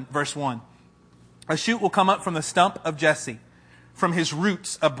 11, verse 1. A shoot will come up from the stump of Jesse. From his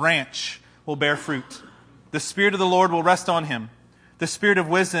roots a branch will bear fruit. The Spirit of the Lord will rest on him, the Spirit of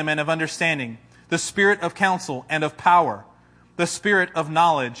wisdom and of understanding, the Spirit of counsel and of power, the Spirit of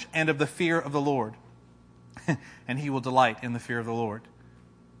knowledge and of the fear of the Lord. And he will delight in the fear of the Lord.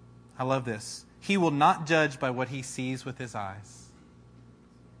 I love this. He will not judge by what he sees with his eyes,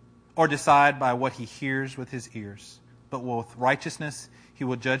 or decide by what he hears with his ears, but with righteousness he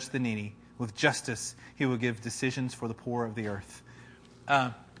will judge the needy. With justice he will give decisions for the poor of the earth.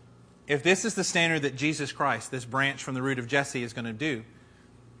 If this is the standard that Jesus Christ, this branch from the root of Jesse, is going to do,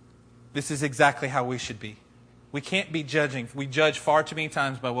 this is exactly how we should be. We can't be judging. We judge far too many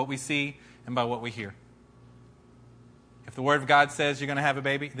times by what we see and by what we hear. If the Word of God says you're going to have a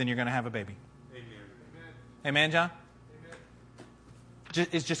baby, then you're going to have a baby. Amen. Amen, John? Amen.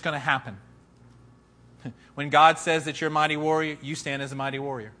 It's just going to happen. When God says that you're a mighty warrior, you stand as a mighty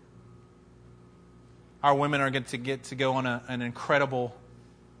warrior. Our women are going to get to go on an incredible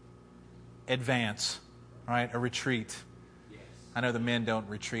advance, right? A retreat. Yes. I know the men don't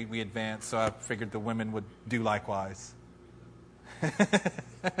retreat, we advance, so I figured the women would do likewise.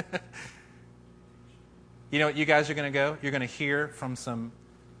 You know what you guys are going to go? You're going to hear from some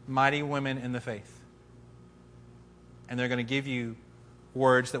mighty women in the faith. And they're going to give you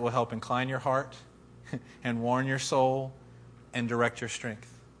words that will help incline your heart and warn your soul and direct your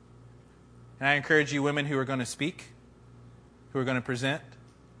strength. And I encourage you women who are going to speak, who are going to present,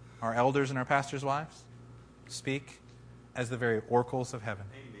 our elders and our pastors' wives, speak as the very oracles of heaven.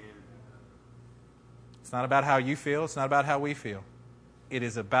 Amen. It's not about how you feel. It's not about how we feel. It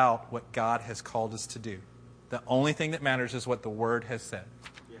is about what God has called us to do. The only thing that matters is what the Word has said.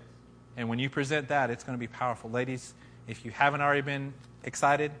 Yes. And when you present that, it's going to be powerful. Ladies, if you haven't already been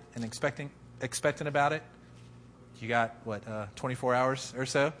excited and expectant about it, you got, 24 hours or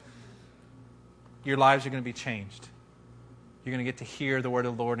so? Your lives are going to be changed. You're going to get to hear the word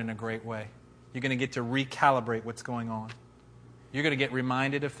of the Lord in a great way. You're going to get to recalibrate what's going on. You're going to get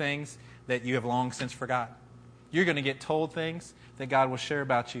reminded of things that you have long since forgotten. You're going to get told things that God will share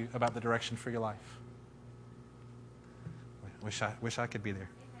about you, about the direction for your life. Wish I could be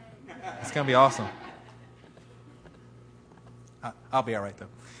there. It's going to be awesome. I'll be all right, though.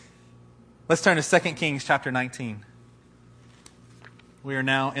 Let's turn to 2 Kings chapter 19. We are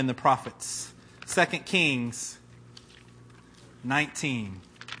now in the prophets. 2 Kings 19.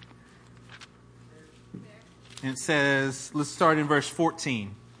 And it says, let's start in verse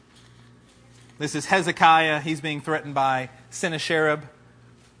 14. This is Hezekiah. He's being threatened by Sennacherib.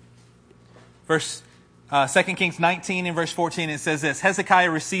 2 Kings 19 and verse 14, it says this: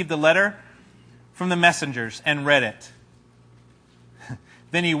 Hezekiah received the letter from the messengers and read it.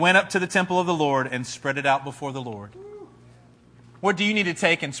 Then he went up to the temple of the Lord and spread it out before the Lord. What do you need to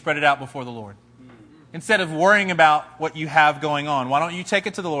take and spread it out before the Lord? Instead of worrying about what you have going on, why don't you take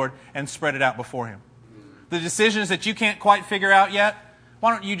it to the Lord and spread it out before Him? The decisions that you can't quite figure out yet,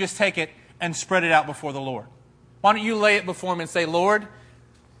 why don't you just take it and spread it out before the Lord? Why don't you lay it before Him and say, Lord,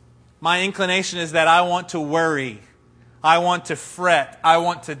 my inclination is that I want to worry. I want to fret. I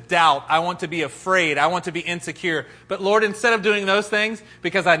want to doubt. I want to be afraid. I want to be insecure. But Lord, instead of doing those things,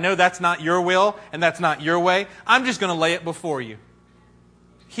 because I know that's not your will and that's not your way, I'm just going to lay it before you.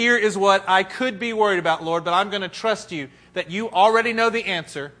 Here is what I could be worried about, Lord, but I'm going to trust you that you already know the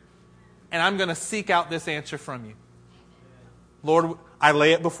answer, and I'm going to seek out this answer from you. Lord, I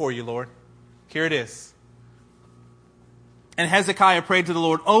lay it before you, Lord. Here it is. And Hezekiah prayed to the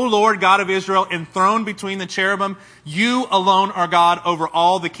Lord, O Lord, God of Israel, enthroned between the cherubim, you alone are God over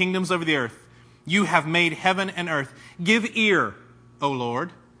all the kingdoms of the earth. You have made heaven and earth. Give ear, O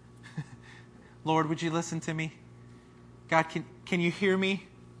Lord. Lord, would you listen to me? God, can you hear me?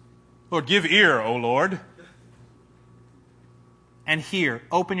 Lord, give ear, O Lord. And hear,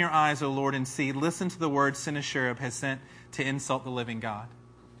 open your eyes, O Lord, and see. Listen to the words Sennacherib has sent to insult the living God.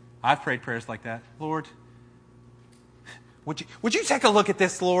 I've prayed prayers like that. Lord, would you take a look at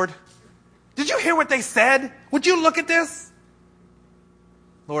this, Lord? Did you hear what they said? Would you look at this?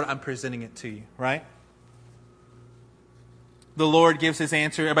 Lord, I'm presenting it to you, right? The Lord gives His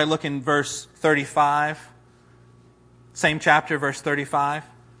answer. Everybody look in verse 35. Same chapter, verse 35.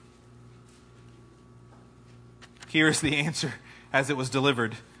 Here's the answer as it was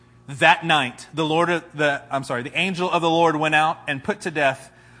delivered. That night, the angel of the Lord went out and put to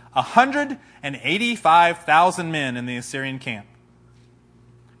death 185,000 men in the Assyrian camp.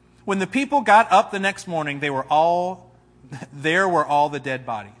 When the people got up the next morning, there were all the dead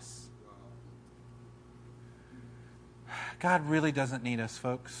bodies. God really doesn't need us,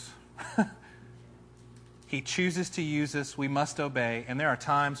 folks. He chooses to use us. We must obey. And there are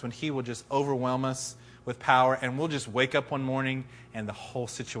times when He will just overwhelm us with power, and we'll just wake up one morning and the whole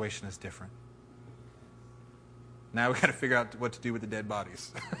situation is different. Now we've got to figure out what to do with the dead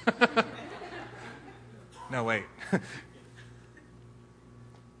bodies. No, wait.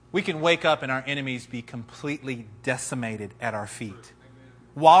 We can wake up and our enemies be completely decimated at our feet.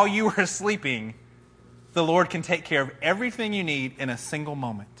 While you are sleeping, the Lord can take care of everything you need in a single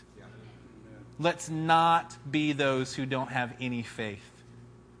moment. Let's not be those who don't have any faith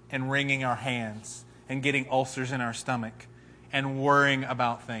and wringing our hands and getting ulcers in our stomach and worrying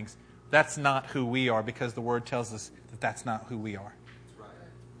about things. That's not who we are, because the Word tells us that that's not who we are.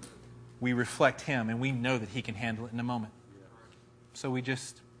 We reflect Him, and we know that He can handle it in a moment. So we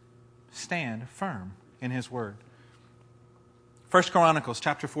just stand firm in His Word. 1 Chronicles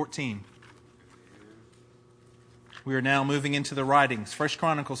chapter 14. We are now moving into the writings. 1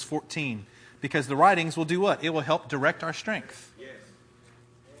 Chronicles 14. Because the writings will do what? It will help direct our strength.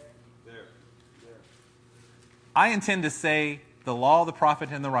 I intend to say the law, the prophet,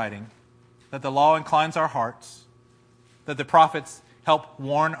 and the writing, that the law inclines our hearts, that the prophets help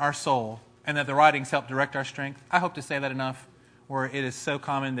warn our soul, and that the writings help direct our strength. I hope to say that enough where it is so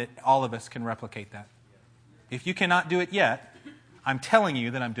common that all of us can replicate that. If you cannot do it yet, I'm telling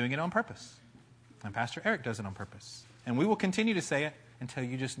you that I'm doing it on purpose. And Pastor Eric does it on purpose. And we will continue to say it until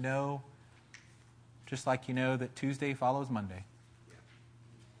you just know, just like you know that Tuesday follows Monday.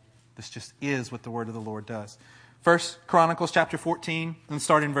 This just is what the word of the Lord does. 1 Chronicles chapter 14, and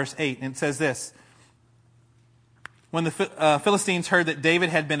start in verse 8. And it says this. When the Philistines heard that David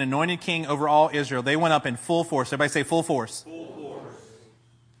had been anointed king over all Israel, they went up in full force. Everybody say full force. Full force.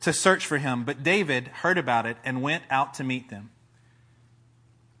 To search for him. But David heard about it and went out to meet them.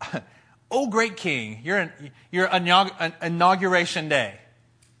 Oh, great king, your inauguration day.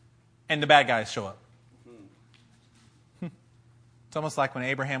 And the bad guys show up. It's almost like when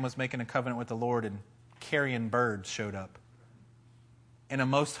Abraham was making a covenant with the Lord and carrion birds showed up. In a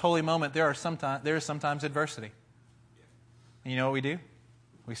most holy moment, there is sometimes adversity. And you know what we do?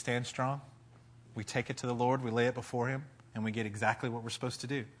 We stand strong. We take it to the Lord. We lay it before Him. And we get exactly what we're supposed to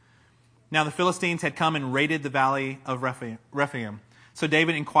do. Now the Philistines had come and raided the valley of Rephaim. So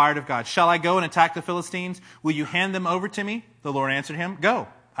David inquired of God, "Shall I go and attack the Philistines? Will you hand them over to me?" The Lord answered him, "Go,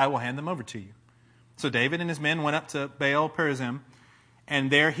 I will hand them over to you." So David and his men went up to Baal Perazim,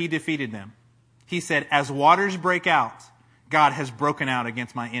 and there he defeated them. He said, "As waters break out, God has broken out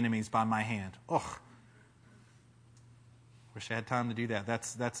against my enemies by my hand." Oh, wish I had time to do that.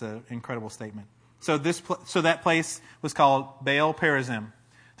 That's an incredible statement. So that place was called Baal Perazim.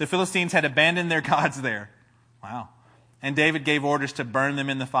 The Philistines had abandoned their gods there. Wow. And David gave orders to burn them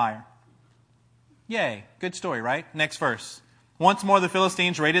in the fire. Yay. Good story, right? Next verse. Once more the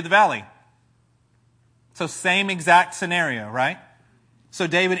Philistines raided the valley. So same exact scenario, right? So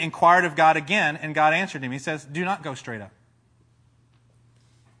David inquired of God again, and God answered him. He says, "Do not go straight up."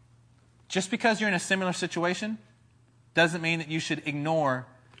 Just because you're in a similar situation doesn't mean that you should ignore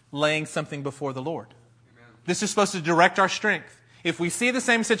laying something before the Lord. Amen. This is supposed to direct our strength. If we see the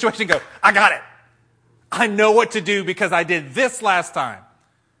same situation, go, "I got it. I know what to do because I did this last time."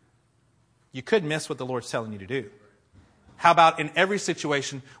 You could miss what the Lord's telling you to do. How about in every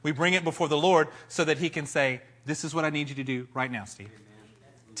situation, we bring it before the Lord so that He can say, "This is what I need you to do right now, Steve.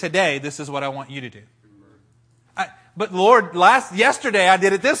 Today, this is what I want you to do." But Lord, yesterday I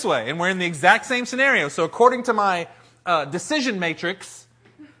did it this way, and we're in the exact same scenario. So according to my decision matrix,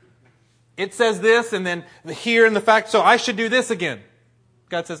 it says this, and then here in the fact, so I should do this again.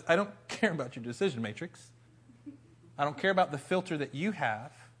 God says, "I don't care about your decision matrix. I don't care about the filter that you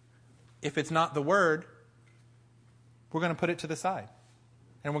have. If it's not the Word, we're going to put it to the side.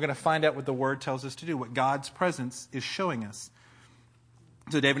 And we're going to find out what the Word tells us to do, what God's presence is showing us."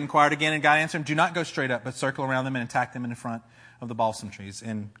 So David inquired again, and God answered him, "Do not go straight up, but circle around them and attack them in front of the balsam trees."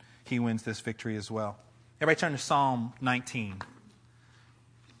 And he wins this victory as well. Everybody turn to Psalm 19.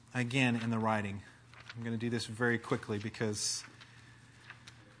 Again in the writing. I'm going to do this very quickly because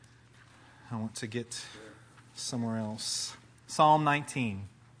I want to get somewhere else. Psalm 19.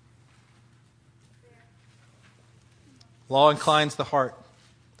 Law inclines the heart.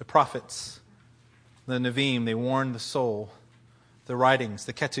 The prophets, the Nevi'im, they warn the soul. The writings,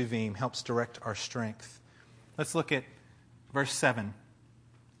 the Ketuvim, helps direct our strength. Let's look at verse 7.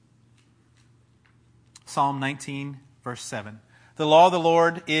 Psalm 19, verse 7. The law of the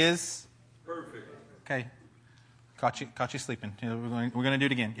Lord is perfect. Okay. Caught you sleeping. We're going to do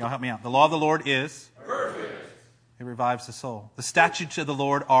it again. Y'all help me out. The law of the Lord is perfect. It revives the soul. The statutes of the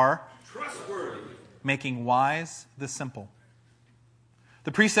Lord are trustworthy, making wise the simple.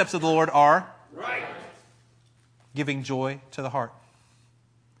 The precepts of the Lord are right, giving joy to the heart.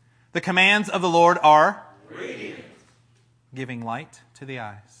 The commands of the Lord are radiant, giving light to the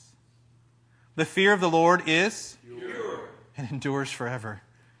eyes. The fear of the Lord is pure and endures forever.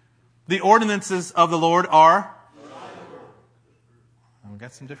 The ordinances of the Lord are reliable. We've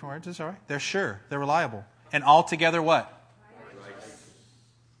got some different words. It's all right. They're sure. They're reliable. And altogether what?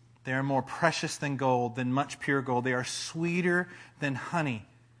 They are more precious than gold, than much pure gold. They are sweeter than honey.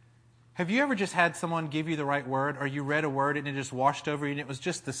 Have you ever just had someone give you the right word, or you read a word and it just washed over you and it was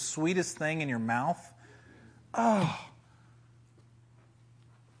just the sweetest thing in your mouth? Oh.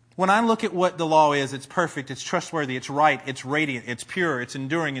 When I look at what the law is, it's perfect, it's trustworthy, it's right, it's radiant, it's pure, it's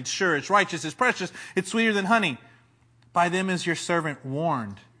enduring, it's sure, it's righteous, it's precious, it's sweeter than honey. By them is your servant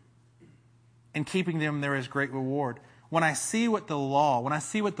warned. In keeping them there is great reward. When I see what the law, when I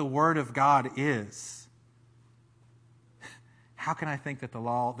see what the Word of God is, how can I think that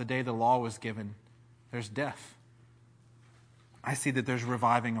the day the law was given, there's death? I see that there's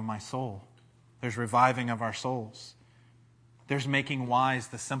reviving of my soul. There's reviving of our souls. There's making wise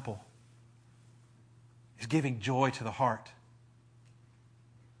the simple. There's giving joy to the heart.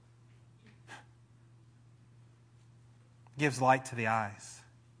 Gives light to the eyes.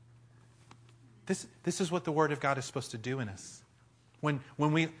 This is what the Word of God is supposed to do in us.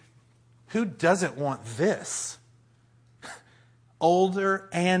 Who doesn't want this? Older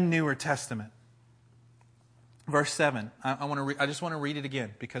and Newer Testament. Verse 7. I just want to read it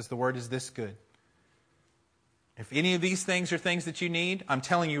again because the Word is this good. If any of these things are things that you need, I'm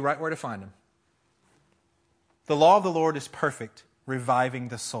telling you right where to find them. The law of the Lord is perfect, reviving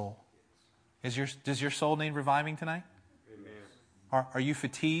the soul. Does your soul need reviving tonight? Amen. Are you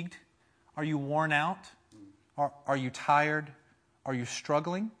fatigued? Are you worn out? Are you tired? Are you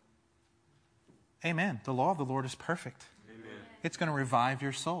struggling? Amen. The law of the Lord is perfect. Amen. It's going to revive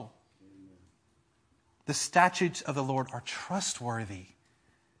your soul. Amen. The statutes of the Lord are trustworthy,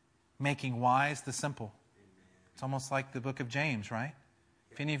 making wise the simple. Amen. It's almost like the book of James, right?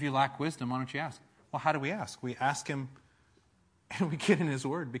 If any of you lack wisdom, why don't you ask? Well, how do we ask? We ask Him and we get in His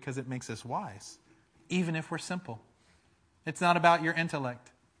Word because it makes us wise, even if we're simple. It's not about your intellect.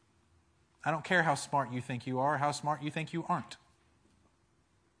 I don't care how smart you think you are, how smart you think you aren't.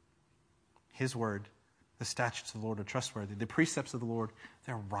 His Word, the statutes of the Lord are trustworthy. The precepts of the Lord,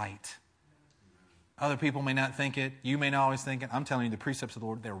 they're right. Other people may not think it. You may not always think it. I'm telling you, the precepts of the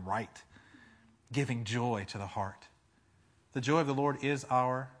Lord, they're right. Giving joy to the heart. The joy of the Lord is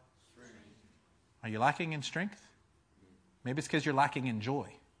our strength. Are you lacking in strength? Maybe it's because you're lacking in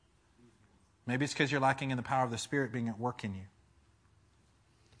joy. Maybe it's because you're lacking in the power of the Spirit being at work in you.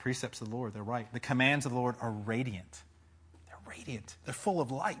 Precepts of the Lord, they're right. The commands of the Lord are radiant. They're radiant. They're full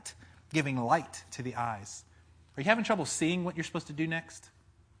of light, giving light to the eyes. Are you having trouble seeing what you're supposed to do next?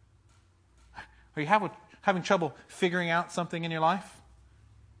 Are you having trouble figuring out something in your life?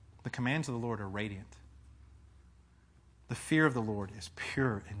 The commands of the Lord are radiant. The fear of the Lord is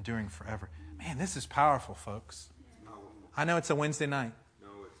pure, enduring forever. Man, this is powerful, folks. I know it's a Wednesday night.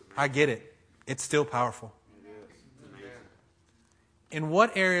 I get it. It's still powerful. In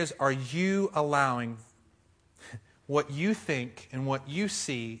what areas are you allowing what you think and what you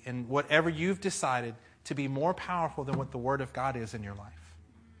see and whatever you've decided to be more powerful than what the Word of God is in your life?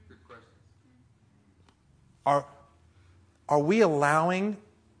 Good question. Are we allowing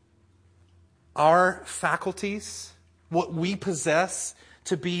our faculties, what we possess,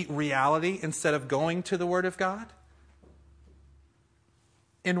 to be reality instead of going to the Word of God?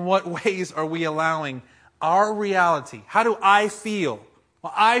 In what ways are we allowing our reality? How do I feel?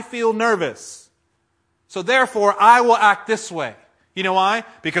 Well, I feel nervous. So therefore, I will act this way. You know why?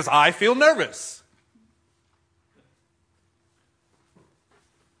 Because I feel nervous.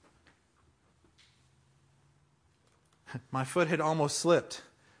 My foot had almost slipped.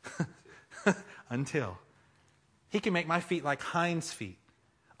 Until. He can make my feet like hinds feet.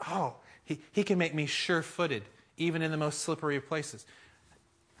 Oh, he can make me sure-footed, even in the most slippery of places.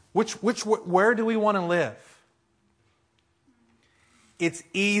 Where do we want to live? It's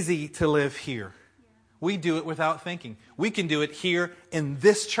easy to live here. We do it without thinking. We can do it here in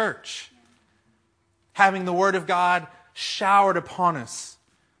this church. Having the Word of God showered upon us.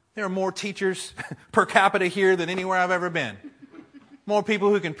 There are more teachers per capita here than anywhere I've ever been. More people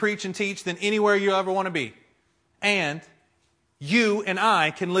who can preach and teach than anywhere you ever want to be. And you and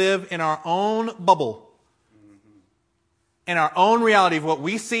I can live in our own bubble. In our own reality of what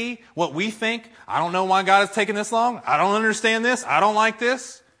we see, what we think. I don't know why God has taken this long. I don't understand this. I don't like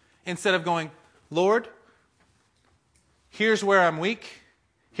this. Instead of going, Lord, here's where I'm weak.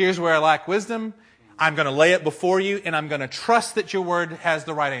 Here's where I lack wisdom. I'm going to lay it before you, and I'm going to trust that your word has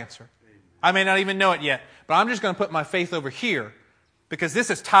the right answer. I may not even know it yet, but I'm just going to put my faith over here because this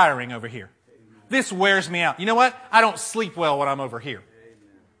is tiring over here. This wears me out. You know what? I don't sleep well when I'm over here.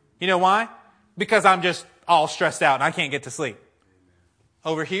 You know why? Because I'm just all stressed out and I can't get to sleep.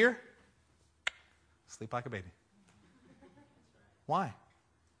 Over here, sleep like a baby. Why?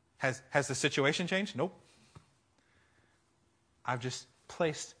 Has the situation changed? Nope. I've just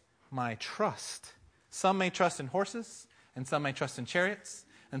placed my trust. Some may trust in horses, and some may trust in chariots,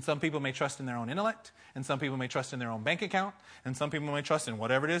 and some people may trust in their own intellect, and some people may trust in their own bank account, and some people may trust in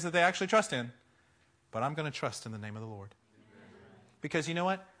whatever it is that they actually trust in. But I'm going to trust in the name of the Lord. Because you know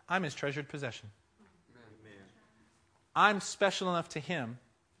what? I'm His treasured possession. I'm special enough to Him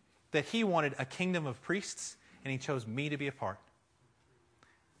that He wanted a kingdom of priests, and He chose me to be a part.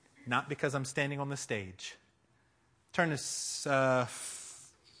 Not because I'm standing on the stage. Turn to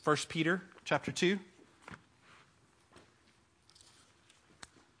 1 Peter chapter 2.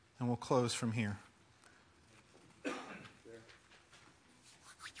 And we'll close from here.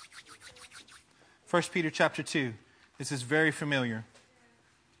 1 Peter chapter 2. This is very familiar.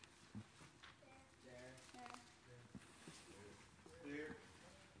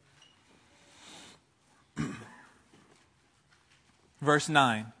 Verse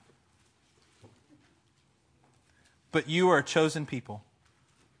 9. But you are a chosen people.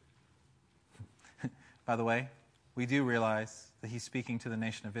 By the way, we do realize that he's speaking to the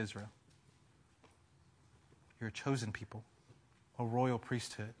nation of Israel. You're a chosen people, a royal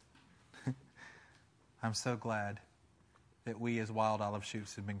priesthood. I'm so glad that we as wild olive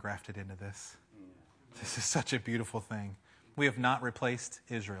shoots have been grafted into this. This is such a beautiful thing. We have not replaced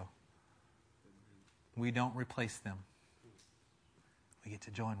Israel. We don't replace them. We get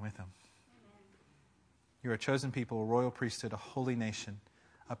to join with them. You're a chosen people, a royal priesthood, a holy nation,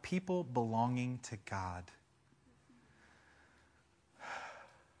 a people belonging to God.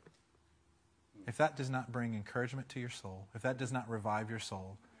 If that does not bring encouragement to your soul, if that does not revive your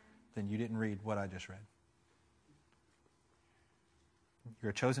soul, then you didn't read what I just read.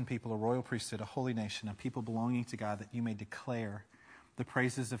 You're a chosen people, a royal priesthood, a holy nation, a people belonging to God, that you may declare the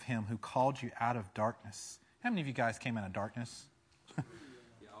praises of Him who called you out of darkness. How many of you guys came out of darkness?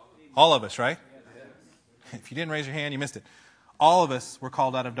 All of us, right? If you didn't raise your hand, you missed it. All of us were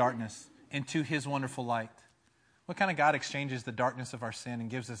called out of darkness into His wonderful light. What kind of God exchanges the darkness of our sin and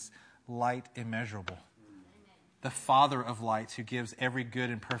gives us light immeasurable? The Father of lights, who gives every good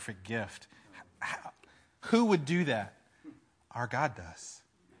and perfect gift. Who would do that? Our God does.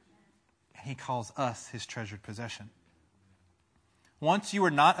 And He calls us His treasured possession. Once you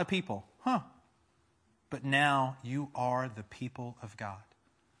were not a people, but now you are the people of God.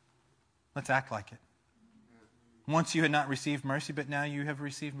 Let's act like it. Once you had not received mercy, but now you have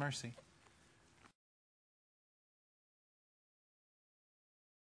received mercy.